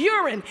tote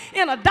urine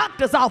in a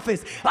doctor's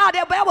office?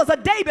 There was a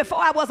day before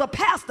I was a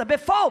pastor.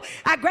 Before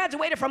I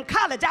graduated from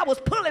college, I was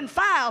pulling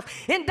files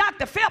in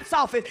Dr. Phelps'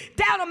 office,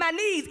 down on my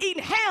knees,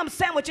 eating ham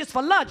sandwiches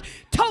for lunch,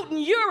 toting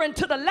urine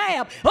to the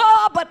lab.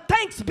 Oh, but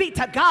thanks be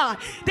to God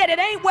that it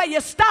ain't where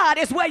you start,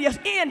 it's where you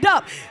end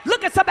up.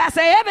 Look at somebody,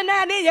 say, every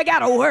now and then you got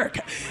to work.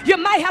 You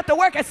might have to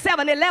work at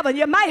 7-Eleven.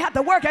 You might have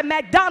to work at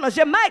McDonald's.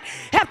 You might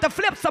have to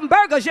flip some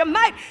burgers. You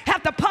might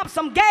have to pump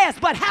some gas,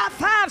 but high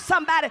five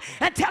somebody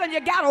and tell them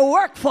you got to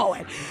work for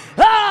it.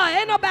 Oh,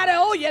 ain't nobody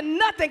owe you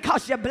nothing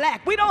because you're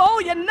black. We don't owe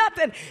you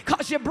nothing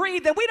because you're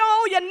breathing. We don't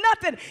owe you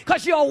nothing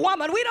because you're a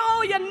woman. We don't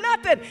owe you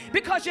nothing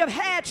because you've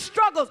had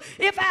struggles.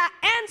 If our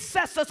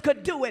ancestors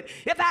could do it,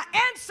 if our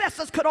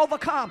ancestors could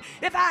overcome,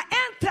 if our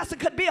ancestors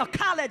could build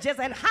colleges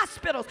and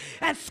hospitals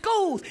and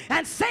schools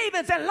and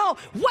savings and loans,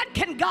 what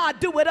can God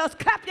do with us?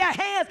 Clap your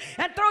hands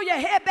and throw your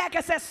head back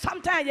and say,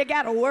 sometimes you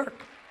got to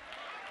work.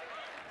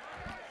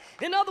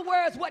 In other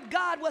words, what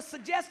God was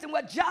suggesting,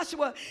 what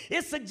Joshua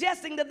is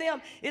suggesting to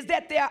them is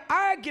that their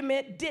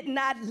argument did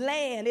not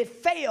land. It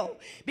failed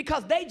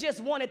because they just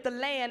wanted the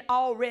land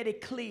already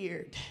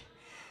cleared.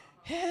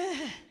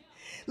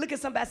 Look at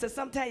somebody and say,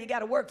 sometimes you got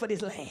to work for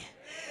this land.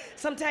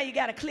 Sometimes you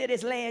got to clear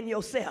this land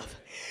yourself.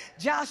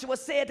 Joshua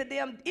said to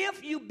them,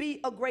 if you be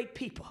a great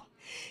people,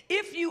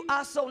 if you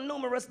are so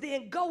numerous,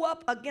 then go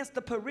up against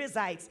the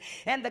Perizzites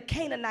and the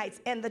Canaanites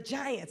and the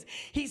giants.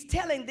 He's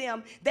telling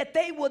them that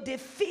they will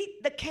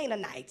defeat the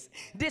Canaanites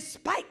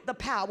despite the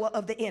power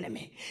of the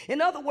enemy.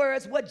 In other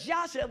words, what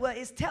Joshua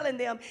is telling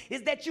them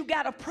is that you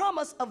got a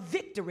promise of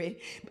victory,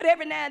 but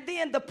every now and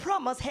then the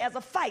promise has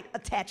a fight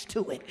attached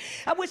to it.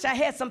 I wish I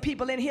had some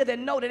people in here that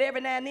know that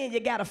every now and then you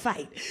got to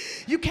fight.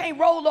 You can't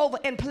roll over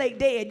and play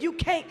dead. You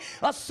can't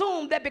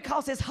assume that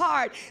because it's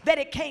hard that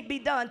it can't be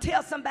done.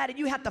 Tell somebody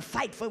you have to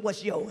fight for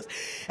what's yours.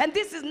 And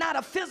this is not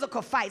a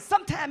physical fight.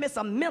 Sometimes it's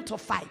a mental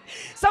fight.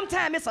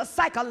 Sometimes it's a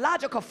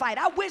psychological fight.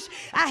 I wish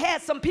I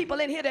had some people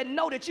in here that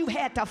know that you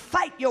had to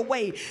fight your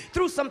way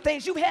through some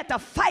things. You had to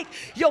fight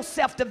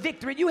yourself to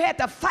victory. You had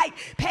to fight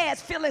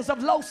past feelings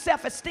of low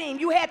self-esteem.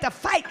 You had to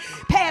fight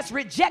past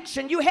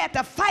rejection. You had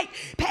to fight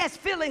past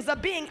feelings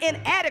of being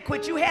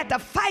inadequate. You had to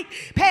fight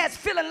past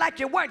feeling like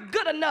you weren't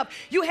good enough.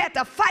 You had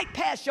to fight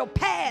past your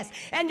past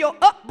and your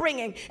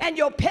upbringing and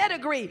your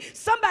pedigree.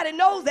 Somebody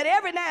knows that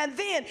every now and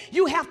then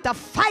you have to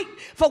fight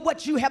for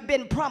what you have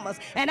been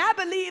promised. And I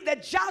believe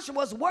that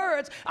Joshua's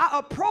words are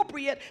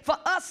appropriate for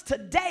us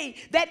today,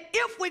 that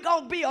if we're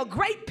going to be a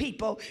great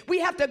people, we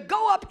have to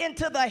go up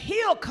into the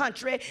hill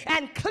country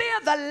and clear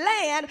the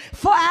land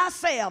for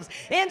ourselves.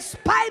 In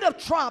spite of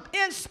Trump,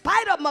 in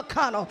spite of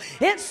McConnell,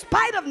 in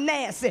spite of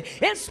Nancy,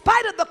 in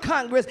spite of the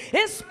Congress,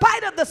 in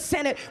spite of the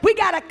Senate, we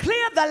got to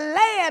clear the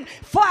land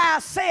for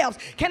ourselves.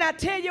 Can I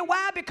tell you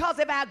why? Because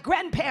if our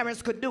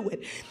grandparents could do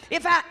it,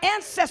 if our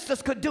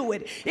ancestors could do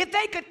it, if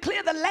they could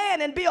clear the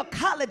land and build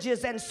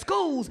colleges and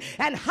schools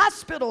and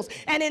hospitals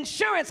and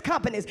insurance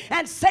companies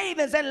and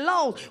savings and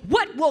loans,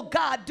 what will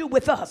God do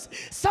with us?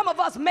 Some of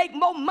us make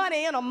more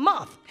money in a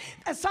month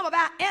than some of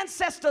our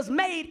ancestors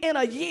made in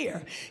a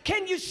year.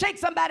 Can you shake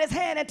somebody's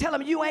hand and tell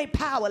them you ain't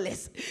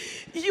powerless?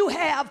 You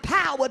have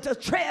power to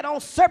tread on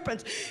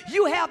serpents.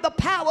 You have the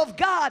power of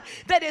God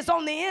that is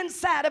on the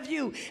inside of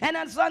you. And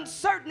as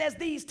uncertain as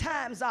these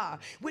times are,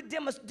 with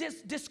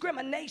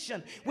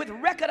discrimination, with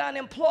record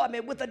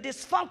unemployment, with a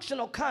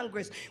dysfunctional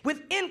Congress,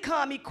 with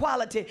income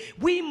equality,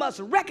 we must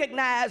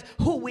recognize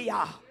who we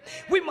are.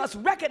 We must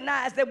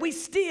recognize that we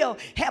still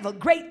have a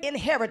great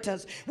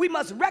inheritance. We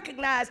must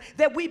recognize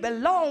that we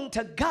belong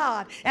to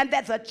God and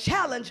that the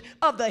challenge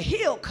of the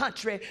hill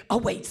country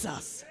awaits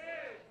us.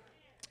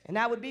 And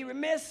I would be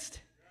remiss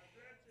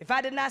if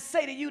I did not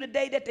say to you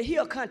today that the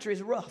hill country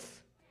is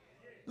rough.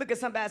 Look at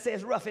somebody and say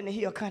it's rough in the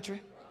hill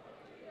country.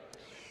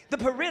 The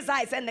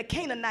Perizzites and the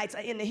Canaanites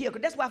are in the hill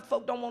country. That's why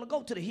folk don't want to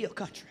go to the hill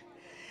country.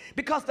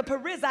 Because the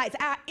Perizzites,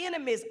 our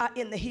enemies, are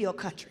in the hill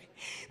country.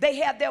 They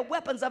have their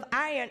weapons of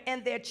iron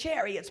and their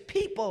chariots.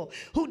 People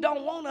who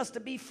don't want us to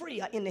be free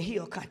are in the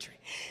hill country.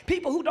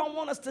 People who don't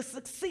want us to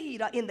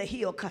succeed are in the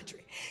hill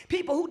country.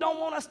 People who don't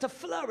want us to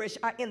flourish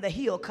are in the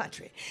hill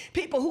country.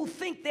 People who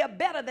think they're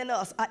better than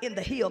us are in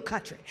the hill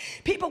country.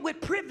 People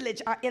with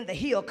privilege are in the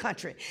hill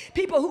country.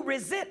 People who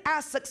resent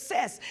our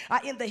success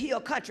are in the hill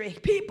country.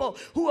 People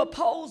who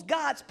oppose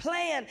God's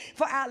plan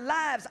for our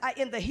lives are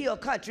in the hill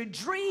country.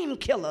 Dream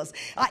killers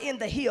are in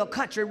the hill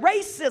country.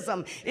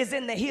 Racism is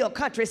in the hill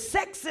country.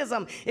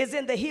 Sexism is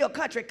in the hill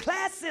country.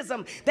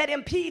 Classism that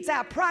impedes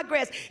our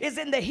progress is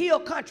in the hill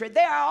country.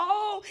 There are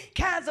all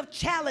kinds of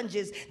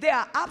challenges. There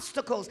are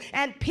obstacles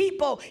and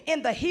people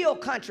in the hill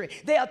country.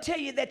 They'll tell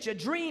you that your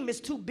dream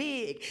is too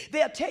big.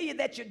 They'll tell you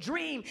that your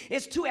dream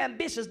is too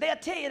ambitious. They'll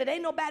tell you that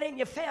ain't nobody in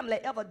your family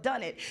ever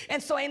done it,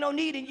 and so ain't no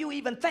need in you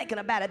even thinking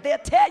about it. They'll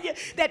tell you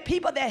that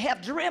people that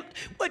have dreamt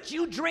what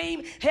you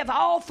dream have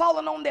all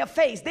fallen on their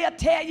face. They'll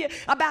tell you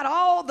about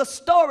all the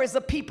stories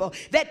of people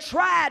that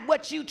tried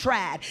what you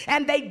tried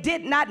and they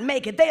did not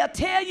make it. They'll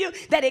tell you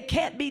that it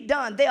can't be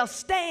done. They'll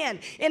stand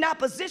in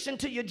opposition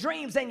to your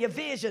dreams and your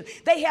vision.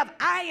 They have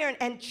iron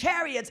and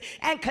chariots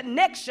and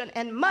connection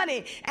and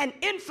money and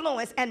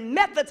influence and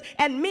methods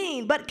and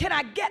mean. But can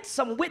I get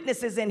some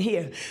witnesses in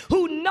here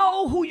who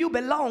know who you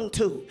belong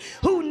to,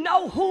 who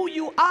know who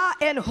you are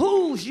and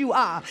whose you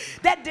are,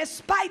 that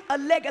despite a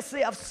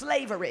legacy of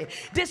slavery,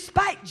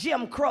 despite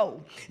Jim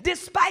Crow,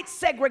 despite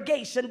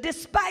segregation,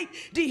 despite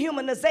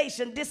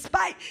dehumanization,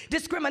 despite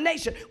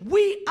discrimination,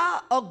 we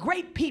are a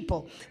great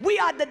people. We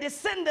are the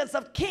descendants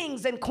of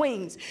kings and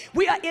queens.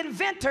 We are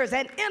inventors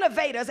and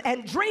innovators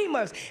and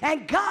dreamers,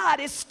 and God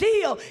is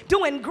still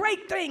doing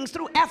great things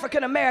through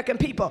African American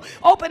people,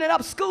 opening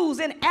up schools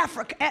in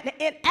Africa,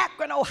 in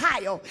Akron,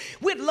 Ohio,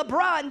 with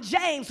LeBron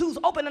James, who's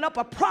opening up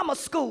a promise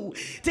school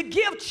to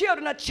give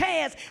children a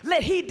chance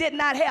that he did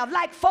not have,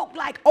 like folk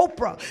like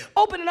Oprah,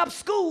 opening up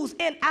schools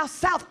in our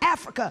South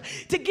Africa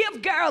to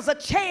give girls a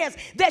chance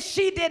that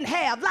she didn't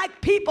have,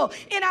 like people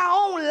in our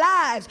own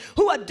lives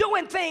who are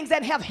doing things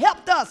and have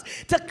helped us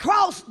to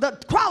cross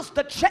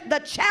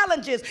the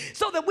challenges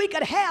so that we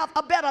could have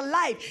a better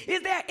life.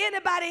 Is there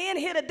anybody in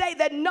here today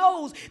that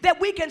knows that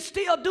we can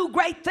still do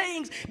great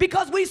things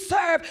because we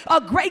serve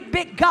a great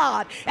big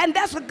God? And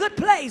that's a good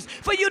place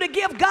for you to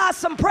give God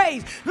some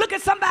praise. Look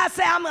at somebody and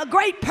say, I'm a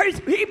great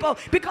people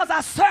because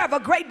I serve a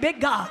great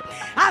big God.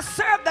 I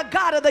serve the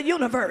God of the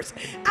universe.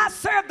 I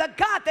serve the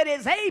God that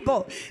is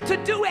able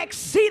to do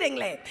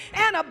exceedingly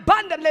and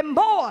abundantly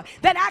more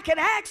than I can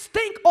ask,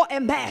 think, or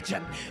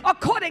imagine,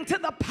 according to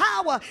the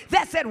power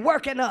that's at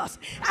work in us.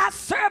 I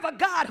serve a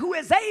God who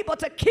is able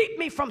to keep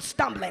me from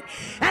stumbling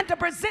and to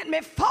present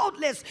me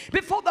faultless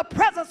before the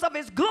presence of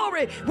his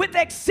glory with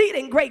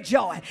exceeding great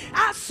joy.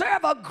 I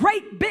serve a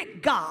great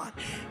big God.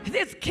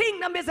 His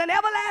kingdom is an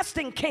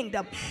everlasting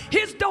kingdom.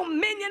 His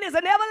dominion is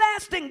an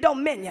everlasting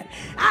dominion.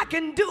 I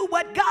can do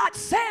what God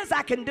says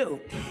I can do,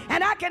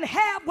 and I can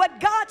have what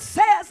God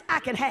says I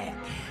can have.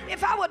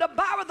 If I were to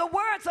borrow the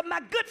words of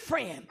my good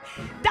friend,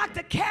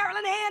 Dr.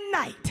 Carolyn Ann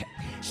Knight,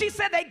 she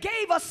said they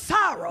gave us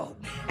sorrow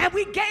and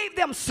we gave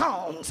them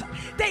songs.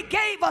 They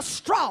gave us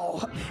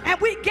straw and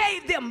we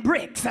gave them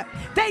bricks.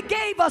 They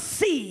gave us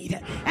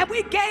seed and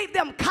we gave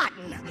them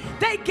cotton.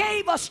 They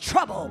gave us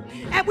trouble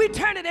and we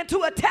turned it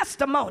into a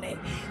testimony.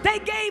 They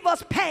gave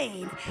us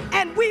pain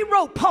and we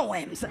wrote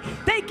poems.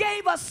 They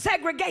gave us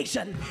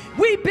segregation.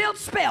 We built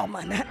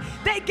Spelman.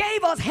 They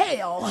gave us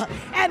hell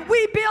and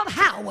we built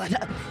Howard.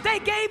 They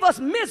gave us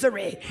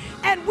misery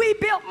and we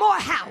built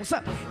Morehouse.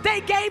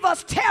 They gave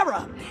us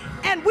terror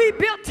and we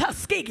built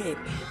Tuskegee.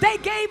 They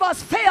gave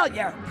us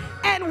failure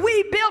and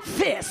we built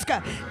Fisk.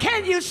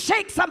 Can you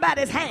shake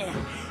somebody's hand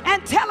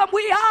and tell them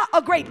we are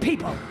a great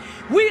people?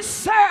 We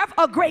serve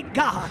a great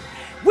God.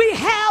 We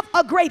have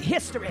a great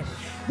history.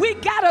 We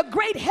got a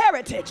great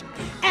heritage.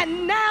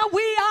 And now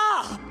we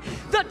are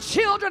the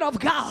children of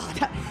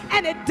God.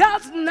 And it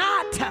does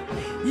not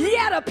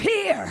yet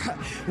appear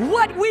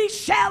what we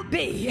shall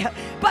be.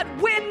 But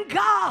when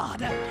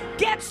God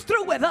gets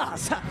through with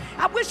us,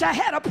 I wish I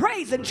had a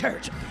praise in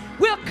church.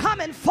 We're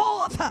coming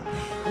forth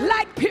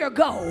like pure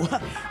gold.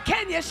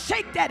 Can you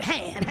shake that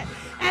hand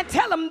and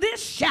tell them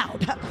this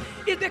shout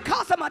is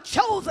because I'm a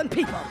chosen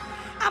people.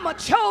 I'm a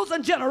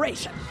chosen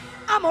generation.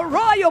 I'm a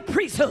royal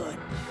priesthood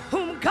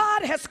whom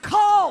God has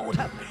called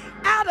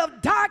out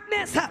of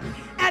darkness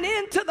and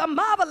into the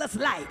marvelous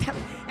light.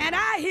 And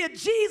I hear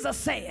Jesus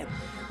saying,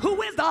 who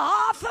is the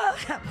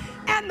author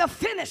and the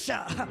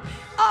finisher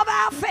of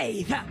our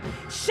faith.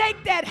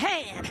 Shake that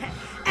hand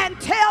and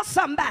tell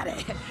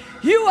somebody,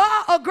 you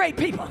are a great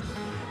people.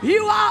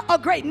 You are a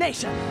great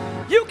nation.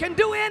 You can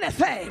do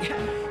anything.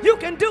 You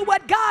can do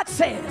what God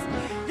says.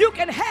 You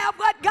can have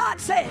what God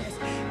says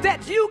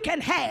that you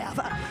can have.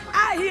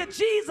 I hear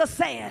Jesus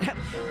saying,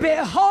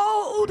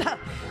 behold,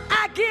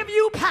 I give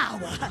you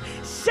power.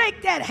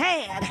 Shake that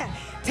hand.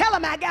 Tell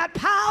him I got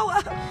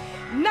power,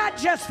 not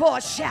just for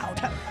a shout,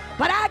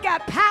 but I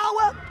got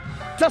power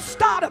to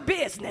start a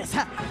business.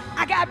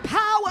 I got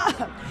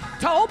power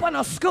to open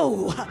a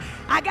school.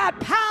 I got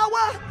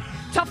power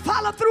to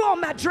follow through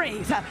on my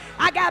dreams.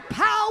 I got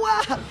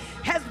power.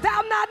 Has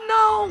thou not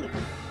known?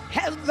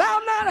 Has thou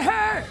not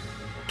heard?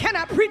 Can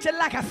I preach it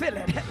like I feel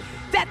it?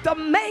 That the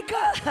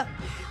maker,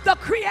 the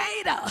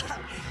creator,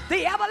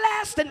 the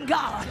everlasting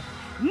God,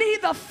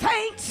 neither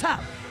faints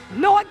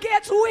nor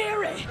gets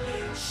weary.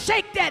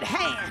 Shake that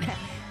hand.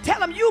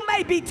 Tell him you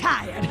may be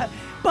tired,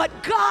 but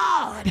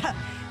God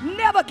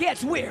never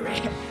gets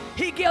weary.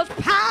 He gives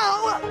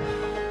power.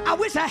 I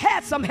wish I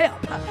had some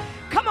help.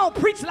 Come on,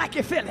 preach like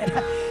you feel it.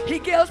 He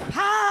gives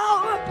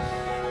power.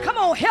 Come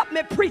on, help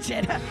me preach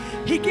it.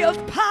 He gives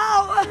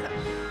power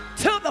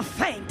to the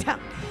faint,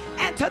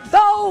 and to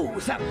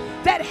those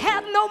that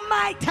have no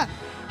might,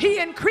 he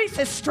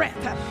increases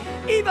strength.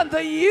 Even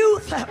the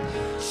youth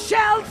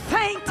shall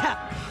faint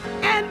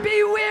and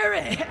be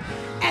weary,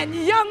 and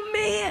young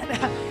men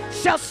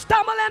shall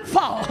stumble and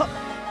fall.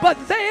 But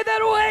they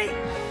that wait,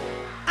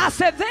 I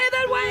said, they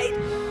that wait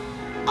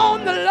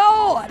on the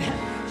Lord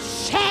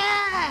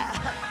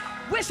shall,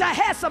 wish I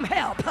had some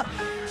help,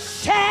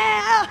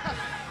 shall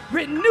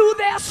renew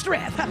their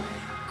strength.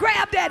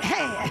 Grab that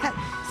hand.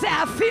 Say,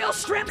 I feel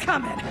strength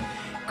coming.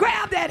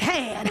 Grab that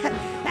hand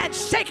and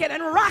shake it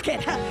and rock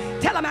it.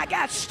 Tell them I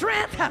got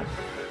strength.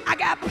 I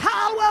got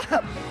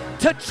power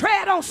to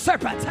tread on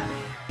serpents.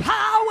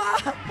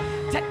 Power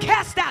to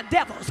cast out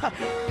devils.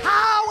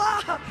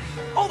 Power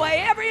over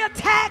every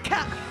attack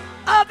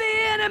of the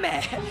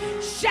enemy.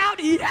 Shout,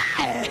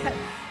 yeah.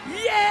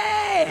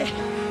 Yeah.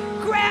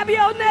 Grab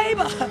your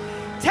neighbor.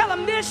 Tell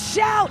them this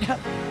shout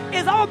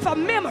is on for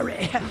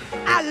memory.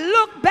 I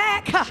look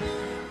back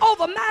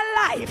over my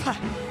life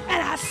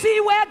and I see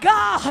where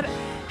God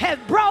has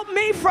brought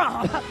me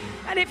from.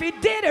 And if he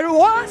did it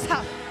once,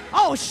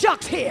 oh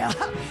shucks here,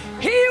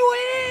 he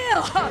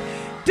will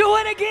do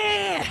it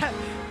again.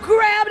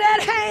 Grab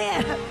that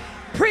hand,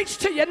 preach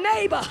to your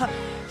neighbor,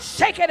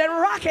 shake it and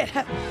rock it.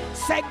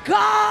 Say,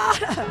 God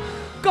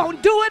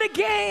gonna do it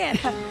again.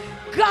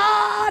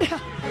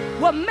 God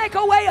will make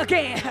a way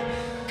again.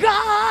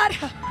 God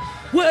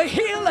will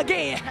heal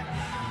again.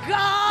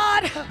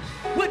 God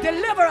will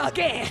deliver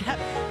again.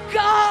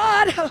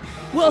 God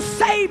will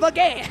save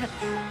again.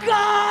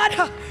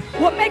 God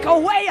will make a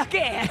way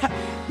again.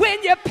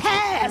 When you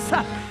pass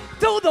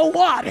through the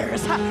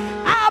waters,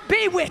 I'll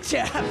be with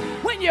you.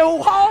 When you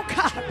walk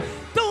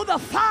through the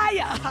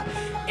fire,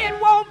 it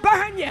won't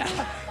burn you.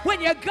 When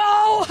you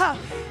go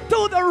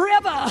through the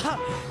river,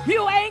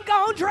 you ain't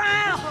gonna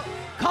drown,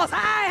 'cause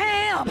I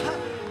am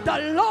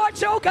the Lord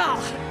your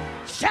God.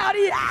 Shout,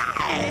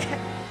 yeah,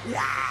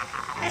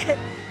 yeah,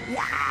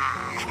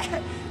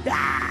 yeah,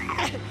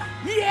 yeah,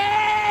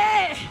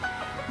 yeah,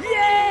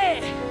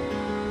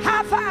 yeah.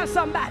 High five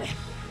somebody.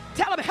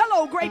 Tell them,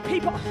 hello, great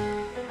people.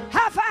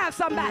 High five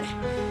somebody.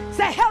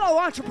 Say, hello,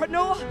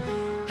 entrepreneur.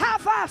 High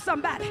five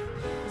somebody.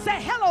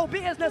 Say, hello,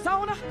 business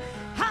owner.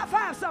 High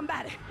five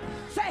somebody.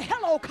 Say,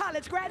 hello,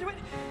 college graduate.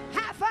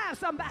 High five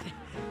somebody.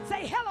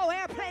 Say, hello,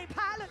 airplane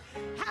pilot.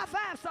 High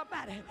five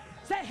somebody.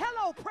 Say,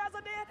 hello,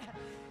 president.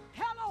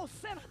 Hello,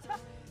 senator.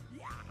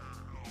 Yeah.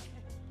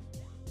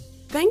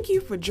 Thank you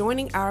for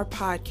joining our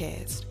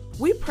podcast.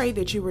 We pray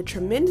that you were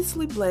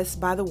tremendously blessed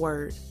by the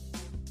word.